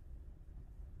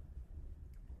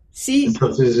 Sí.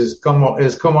 Entonces es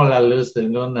como la luz de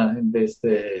luna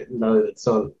desde la del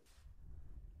sol.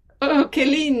 Oh, qué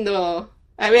lindo.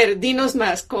 A ver, dinos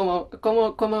más, ¿cómo?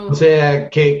 O sea,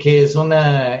 que es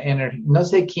una energía, no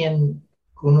sé quién,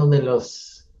 uno de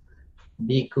los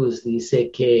bhikkhus dice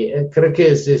que, creo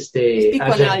que es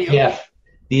Jeff,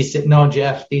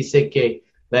 Jeff dice que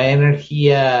la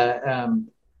energía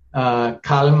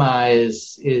calma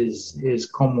es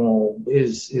como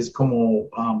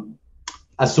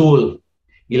azul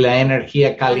y la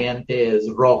energía caliente es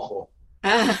rojo.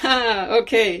 Ajá,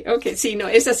 ok, sí, no,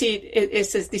 esa sí,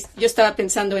 yo estaba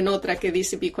pensando en otra que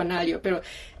dice biconalio, pero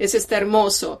eso está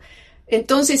hermoso.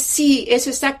 Entonces, sí,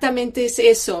 eso exactamente es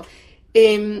eso.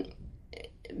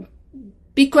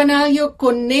 Biconalio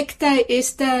conecta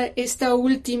esta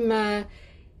última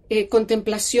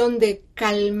contemplación de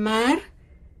calmar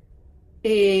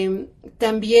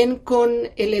también con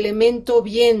el elemento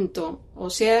viento,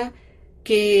 o sea,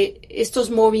 que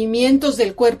estos movimientos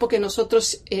del cuerpo que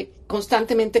nosotros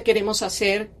constantemente queremos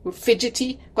hacer,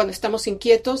 fidgety, cuando estamos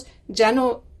inquietos, ya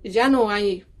no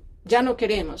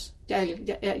queremos,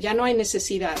 ya no hay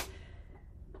necesidad.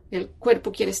 El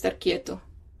cuerpo quiere estar quieto.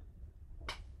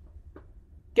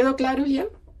 ¿Quedó claro, Liam?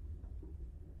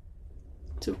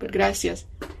 Súper, gracias.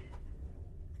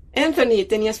 Anthony,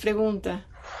 tenías pregunta.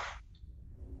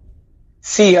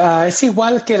 Sí, es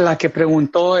igual que la que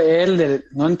preguntó él,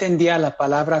 no entendía la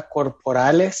palabra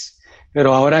corporales,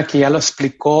 pero ahora que ya lo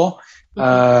explicó,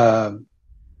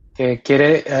 que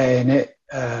quiere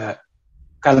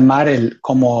calmar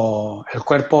como el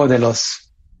cuerpo de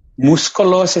los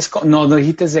músculos, no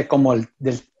dijiste de como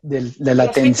de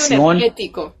la tensión.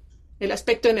 El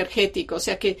aspecto energético, o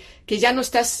sea que ya no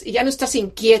estás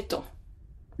inquieto.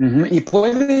 Uh-huh. Y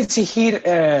puede exigir,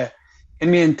 en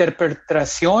mi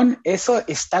interpretación, eso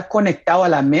está conectado a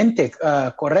la mente,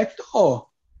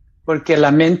 ¿correcto? Porque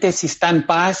la mente, si está en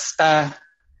paz,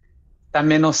 está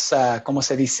menos, ¿cómo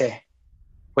se dice?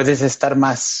 Puedes estar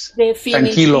más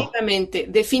tranquilo.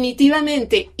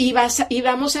 Definitivamente. Y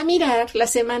vamos a mirar la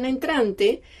semana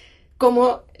entrante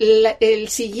como el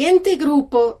siguiente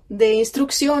grupo de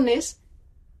instrucciones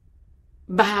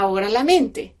va ahora a la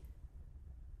mente.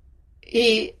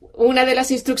 Y una de las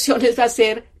instrucciones va a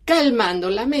ser calmando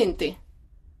la mente.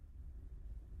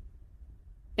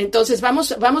 Entonces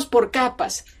vamos por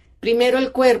capas. Primero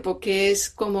el cuerpo, que es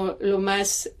como lo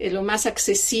más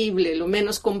accesible, lo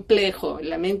menos complejo.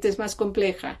 La mente es más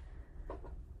compleja.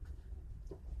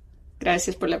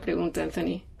 Gracias por la pregunta,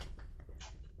 Anthony.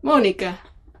 Mónica.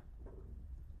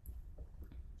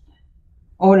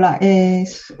 Hola,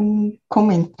 es un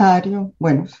comentario,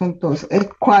 bueno, son dos.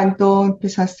 Cuando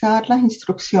empezaste a dar las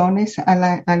instrucciones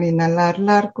al inhalar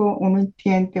largo, uno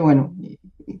entiende, bueno, de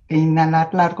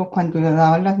inhalar largo, cuando yo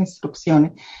daba las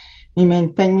instrucciones, mi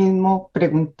mente ahí mismo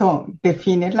preguntó,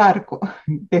 define largo,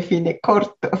 define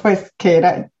corto, pues que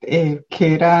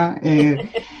era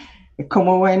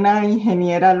como buena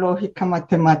ingeniera lógica,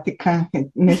 matemática,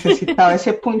 necesitaba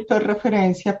ese punto de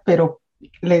referencia, pero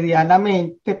le di a la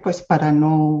mente, pues para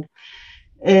no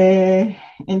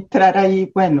entrar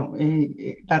ahí, bueno,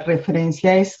 la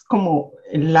referencia es como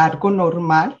el largo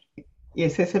normal, y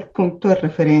ese es el punto de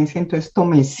referencia, entonces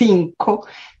tomé 5,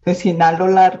 entonces inhalo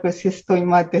largo, si estoy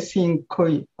más de 5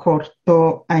 y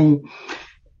corto ahí.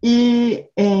 Y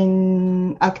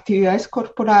en actividades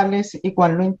corporales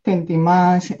igual lo entendí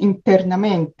más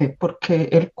internamente, porque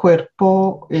el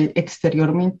cuerpo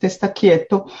exteriormente está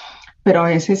quieto, pero a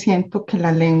veces siento que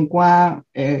la lengua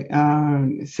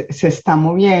se está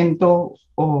moviendo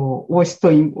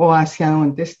o hacia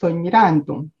dónde estoy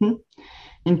mirando.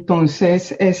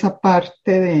 Entonces, esa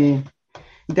parte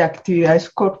de actividades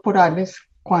corporales,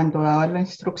 cuando daba la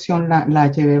instrucción,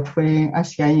 la llevé fue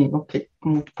hacia ahí,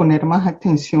 como poner más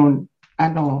atención a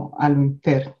lo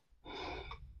interno.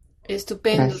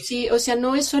 Estupendo, Gracias. sí, o sea,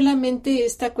 no es solamente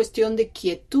esta cuestión de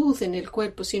quietud en el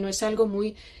cuerpo, sino es algo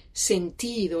muy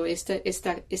sentido,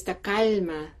 esta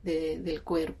calma del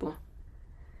cuerpo.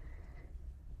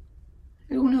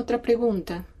 ¿Alguna otra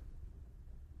pregunta?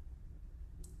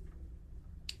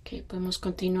 Ok, podemos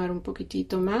continuar un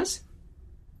poquitito más.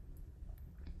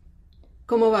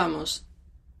 ¿Cómo vamos?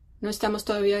 ¿No estamos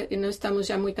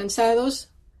ya muy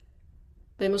cansados?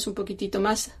 ¿Vemos un poquitito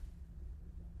más?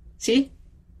 ¿Sí?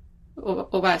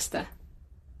 ¿O basta?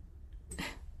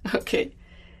 Ok.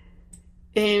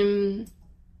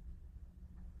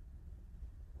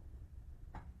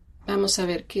 Vamos a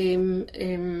ver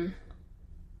qué...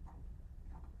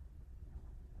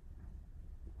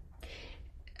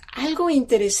 algo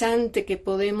interesante que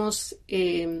podemos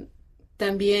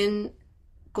también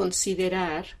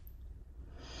considerar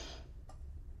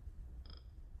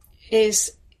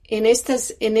es en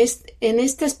estas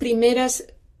primeras,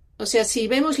 o sea, si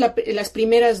vemos las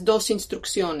primeras dos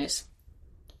instrucciones,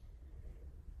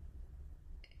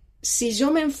 si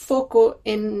yo me enfoco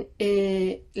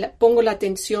pongo la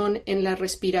atención en la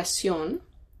respiración,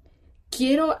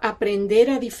 quiero aprender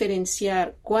a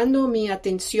diferenciar cuando mi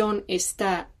atención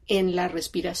está en la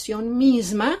respiración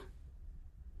misma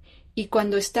y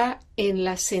cuando está en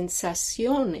las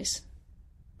sensaciones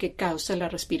que causa la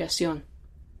respiración.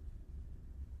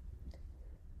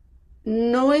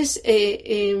 No es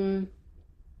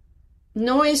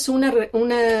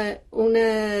una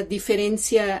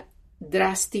diferencia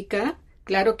drástica.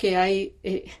 Claro que hay,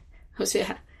 o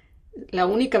sea, la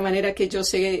única manera que yo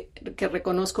sé que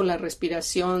reconozco la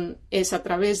respiración es a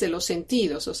través de los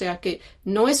sentidos, o sea que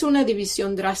no es una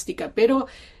división drástica, pero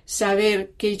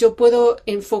saber que yo puedo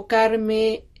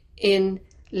enfocarme en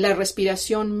la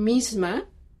respiración misma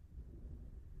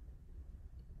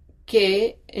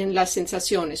que en las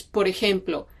sensaciones. Por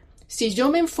ejemplo, si yo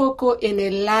me enfoco en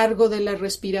el largo de la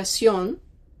respiración,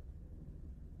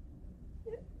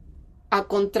 a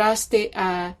contraste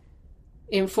a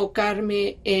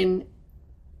enfocarme en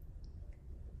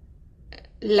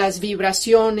las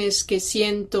vibraciones que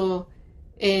siento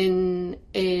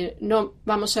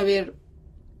vamos a ver,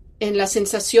 en la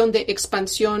sensación de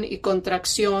expansión y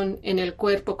contracción en el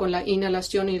cuerpo con la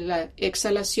inhalación y la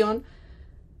exhalación,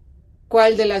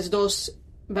 ¿cuál de las dos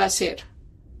va a ser?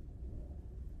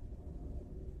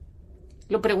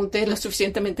 ¿Lo pregunté lo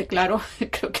suficientemente claro?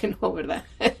 Creo que no, ¿verdad?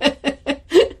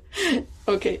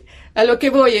 Ok, a lo que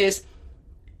voy es,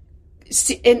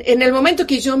 en el momento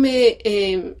que yo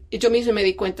mismo me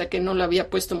di cuenta que no lo había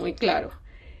puesto muy claro,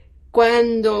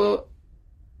 cuando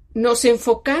nos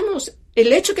enfocamos,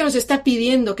 el hecho que nos está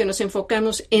pidiendo que nos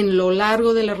enfocamos en lo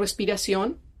largo de la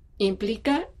respiración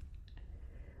implica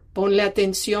ponle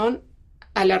atención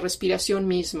a la respiración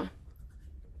misma.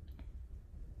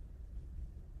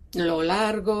 Lo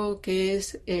largo que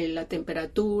es la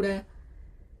temperatura.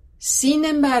 Sin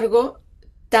embargo,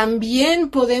 también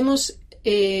podemos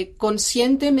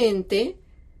conscientemente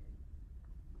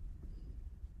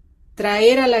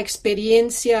traer a la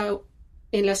experiencia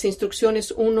en las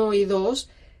instrucciones 1 y 2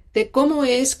 de cómo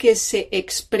es que se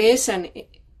expresan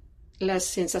las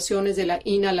sensaciones de la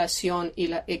inhalación y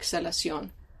la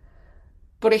exhalación.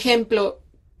 Por ejemplo,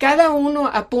 cada uno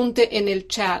apunte en el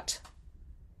chat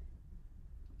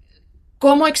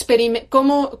cómo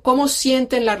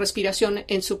sienten la respiración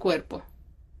en su cuerpo.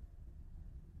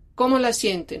 ¿Cómo la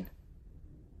sienten?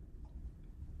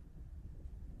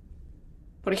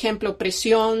 Por ejemplo,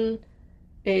 presión,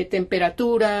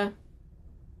 temperatura.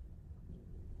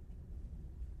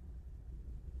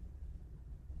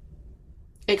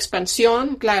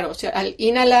 Expansión, claro, o sea, al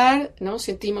inhalar, ¿no?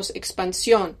 Sentimos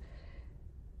expansión.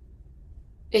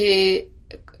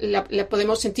 La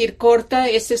podemos sentir corta,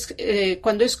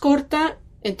 cuando es corta,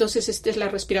 entonces esta es la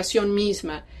respiración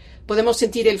misma. Podemos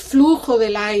sentir el flujo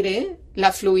del aire,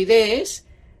 la fluidez.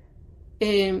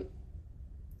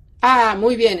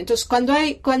 Muy bien. Entonces,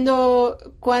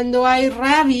 cuando hay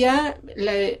rabia,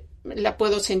 la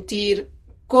puedo sentir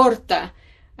corta.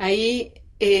 Ahí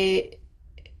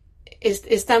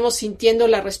estamos sintiendo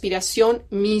la respiración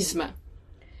misma.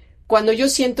 Cuando yo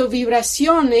siento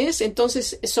vibraciones,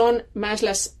 entonces son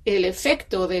más el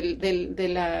efecto de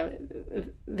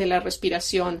la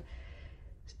respiración.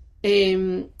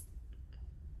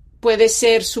 Puede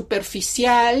ser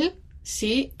superficial,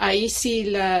 ¿sí? Ahí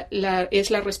sí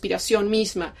es la respiración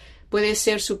misma. Puede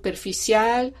ser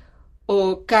superficial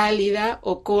o cálida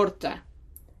o corta.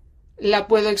 La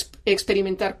puedo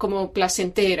experimentar como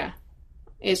placentera.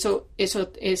 Eso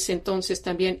es entonces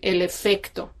también el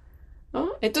efecto,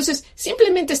 ¿no? Entonces,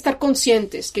 simplemente estar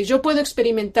conscientes que yo puedo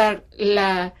experimentar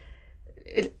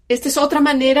esta es otra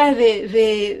manera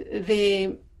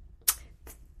de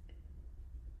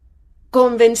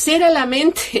convencer a la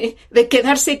mente de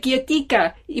quedarse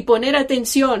quietica y poner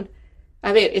atención.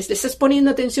 A ver, ¿estás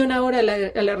poniendo atención ahora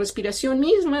a la respiración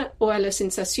misma o a las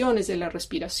sensaciones de la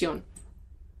respiración?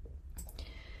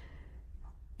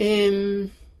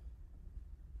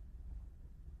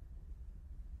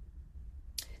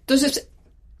 Entonces,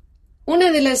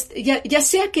 una de las, ya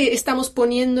sea que estamos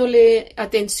poniéndole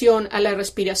atención a la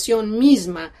respiración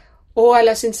misma o a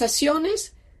las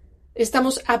sensaciones,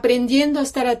 estamos aprendiendo a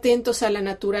estar atentos a la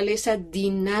naturaleza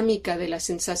dinámica de las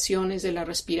sensaciones de la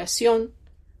respiración,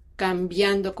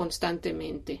 cambiando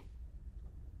constantemente.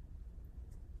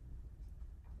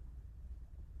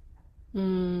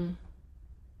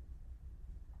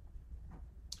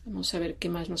 Vamos a ver qué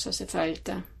más nos hace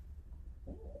falta.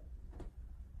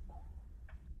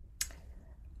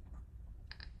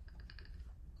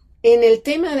 En el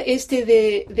tema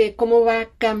de cómo va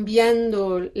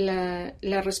cambiando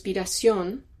la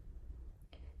respiración,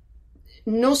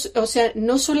 no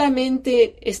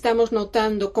solamente estamos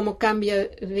notando cómo cambia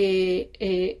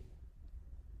de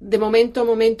momento a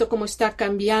momento, cómo está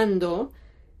cambiando,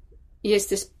 y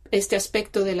este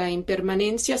aspecto de la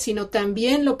impermanencia, sino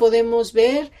también lo podemos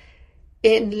ver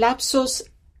en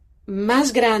lapsos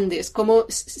más grandes, como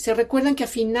se recuerdan que a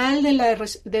final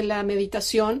de la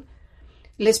meditación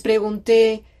les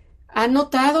pregunté, ¿han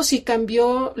notado si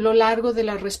cambió lo largo de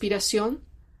la respiración?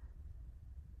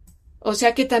 O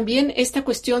sea que también esta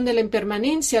cuestión de la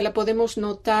impermanencia la podemos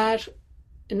notar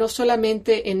no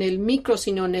solamente en el micro,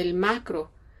 sino en el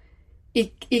macro. ¿Y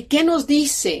qué nos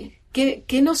dice?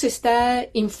 ¿Qué nos está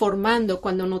informando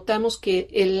cuando notamos que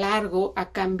el largo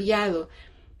ha cambiado?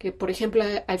 Que, por ejemplo,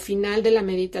 al final de la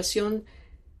meditación,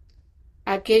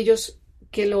 aquellos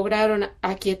que lograron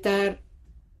aquietar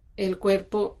el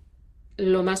cuerpo,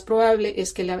 lo más probable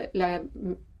es que la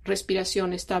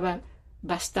respiración estaba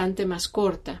bastante más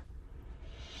corta.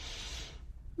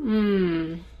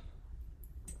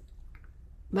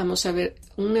 Vamos a ver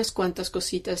unas cuantas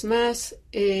cositas más.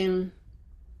 En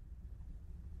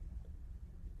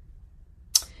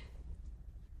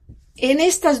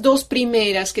estas dos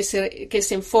primeras que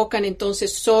se enfocan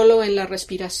entonces solo en la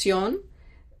respiración,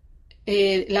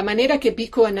 la manera que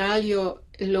Bhikkhu Analyo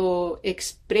lo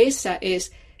expresa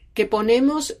es que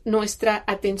ponemos nuestra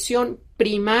atención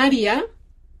primaria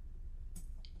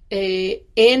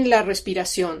en la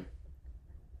respiración.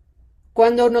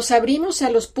 Cuando nos abrimos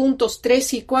a los puntos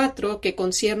 3 y 4 que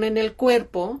conciernen el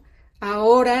cuerpo,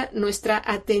 ahora nuestra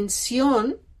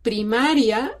atención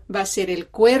primaria va a ser el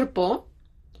cuerpo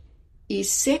y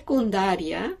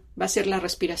secundaria va a ser la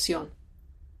respiración.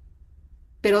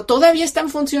 Pero todavía están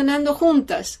funcionando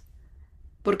juntas,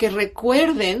 porque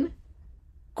recuerden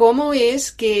cómo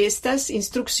es que estas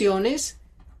instrucciones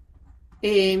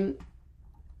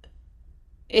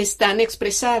están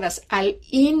expresadas. Al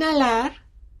inhalar,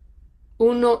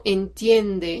 uno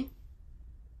entiende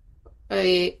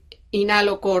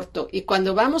inhalo corto, y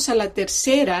cuando vamos a la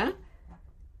tercera,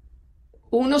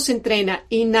 uno se entrena,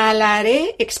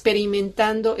 inhalaré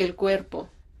experimentando el cuerpo.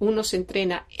 Uno se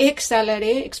entrena,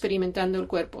 exhalaré experimentando el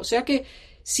cuerpo. O sea que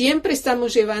siempre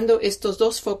estamos llevando estos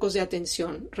dos focos de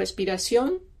atención,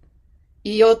 respiración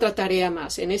y otra tarea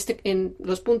más. En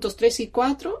los puntos 3 y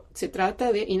 4 se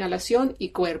trata de inhalación y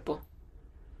cuerpo.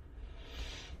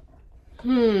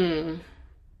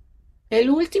 El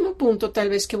último punto tal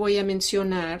vez que voy a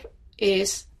mencionar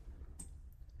es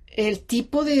el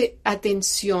tipo de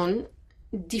atención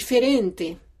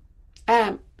diferente.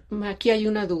 Aquí hay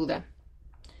una duda.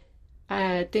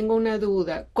 Tengo una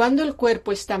duda. Cuando el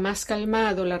cuerpo está más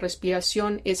calmado, la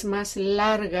respiración es más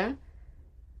larga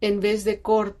en vez de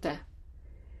corta.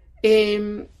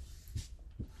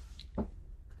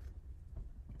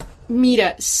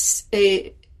 Mira,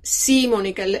 sí,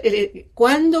 Mónica,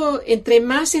 cuando entre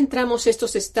más entramos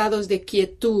estos estados de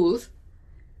quietud,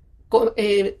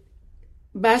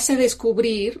 vas a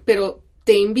descubrir, pero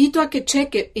te invito a que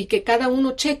cheque y que cada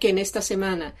uno cheque en esta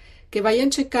semana, que vayan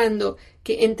checando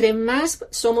que entre más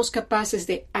somos capaces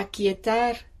de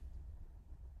aquietar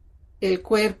el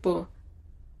cuerpo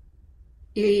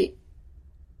y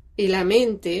la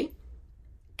mente,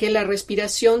 que la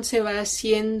respiración se va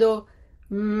haciendo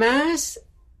más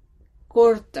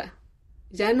corta,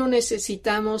 Ya no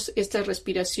necesitamos estas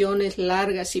respiraciones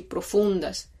largas y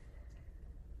profundas.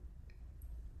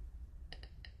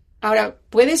 Ahora,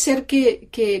 puede ser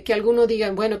que alguno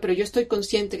diga, bueno, pero yo estoy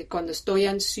consciente que cuando estoy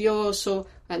ansioso,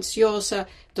 ansiosa,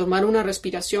 tomar una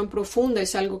respiración profunda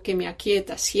es algo que me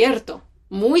aquieta. Cierto,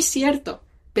 muy cierto,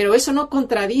 pero eso no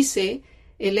contradice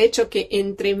el hecho que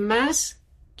entre más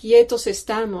quietos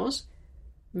estamos,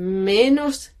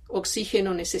 menos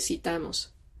oxígeno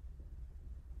necesitamos.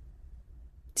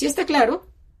 ¿Sí está claro?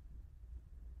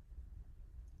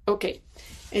 Ok,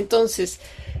 entonces,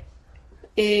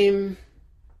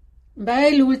 va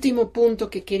el último punto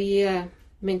que quería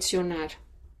mencionar.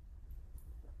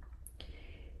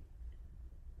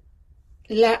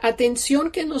 La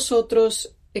atención que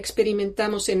nosotros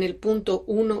experimentamos en el punto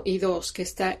 1 y 2, que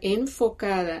está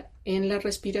enfocada en la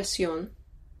respiración,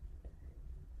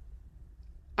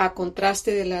 a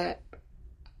contraste de la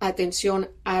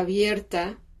atención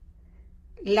abierta,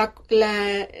 la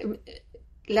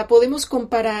podemos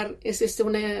comparar, es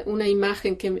una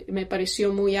imagen que me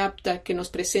pareció muy apta que nos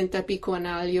presenta Pico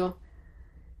Analio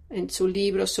en su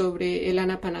libro sobre el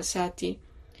Anapanasati,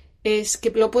 es que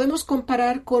lo podemos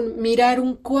comparar con mirar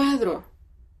un cuadro.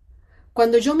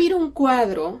 Cuando yo miro un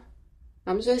cuadro,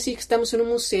 vamos a decir que estamos en un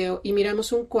museo y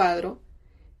miramos un cuadro,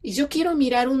 y yo quiero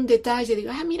mirar un detalle,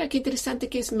 digo, mira qué interesante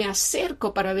que es, me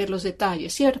acerco para ver los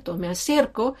detalles, ¿cierto? Me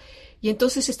acerco y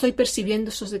entonces estoy percibiendo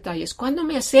esos detalles. Cuando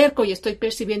me acerco y estoy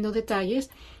percibiendo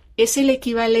detalles, es el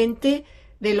equivalente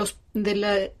de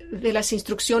las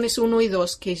instrucciones 1 y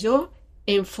 2, que yo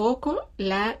enfoco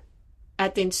la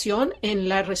atención en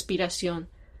la respiración.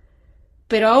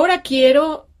 Pero ahora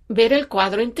quiero ver el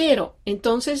cuadro entero.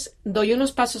 Entonces doy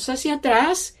unos pasos hacia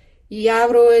atrás y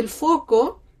abro el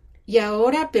foco y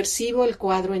ahora percibo el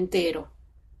cuadro entero.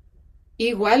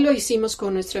 Igual lo hicimos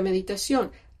con nuestra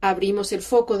meditación. Abrimos el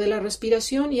foco de la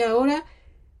respiración y ahora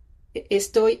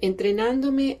estoy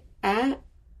entrenándome a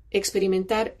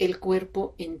experimentar el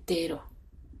cuerpo entero.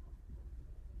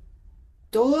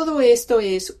 Todo esto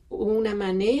es una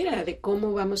manera de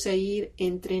cómo vamos a ir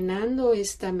entrenando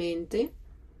esta mente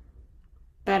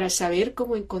para saber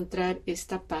cómo encontrar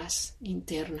esta paz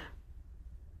interna.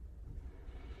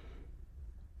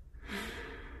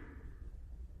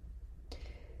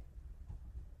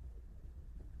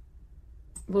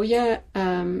 Voy a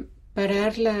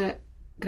parar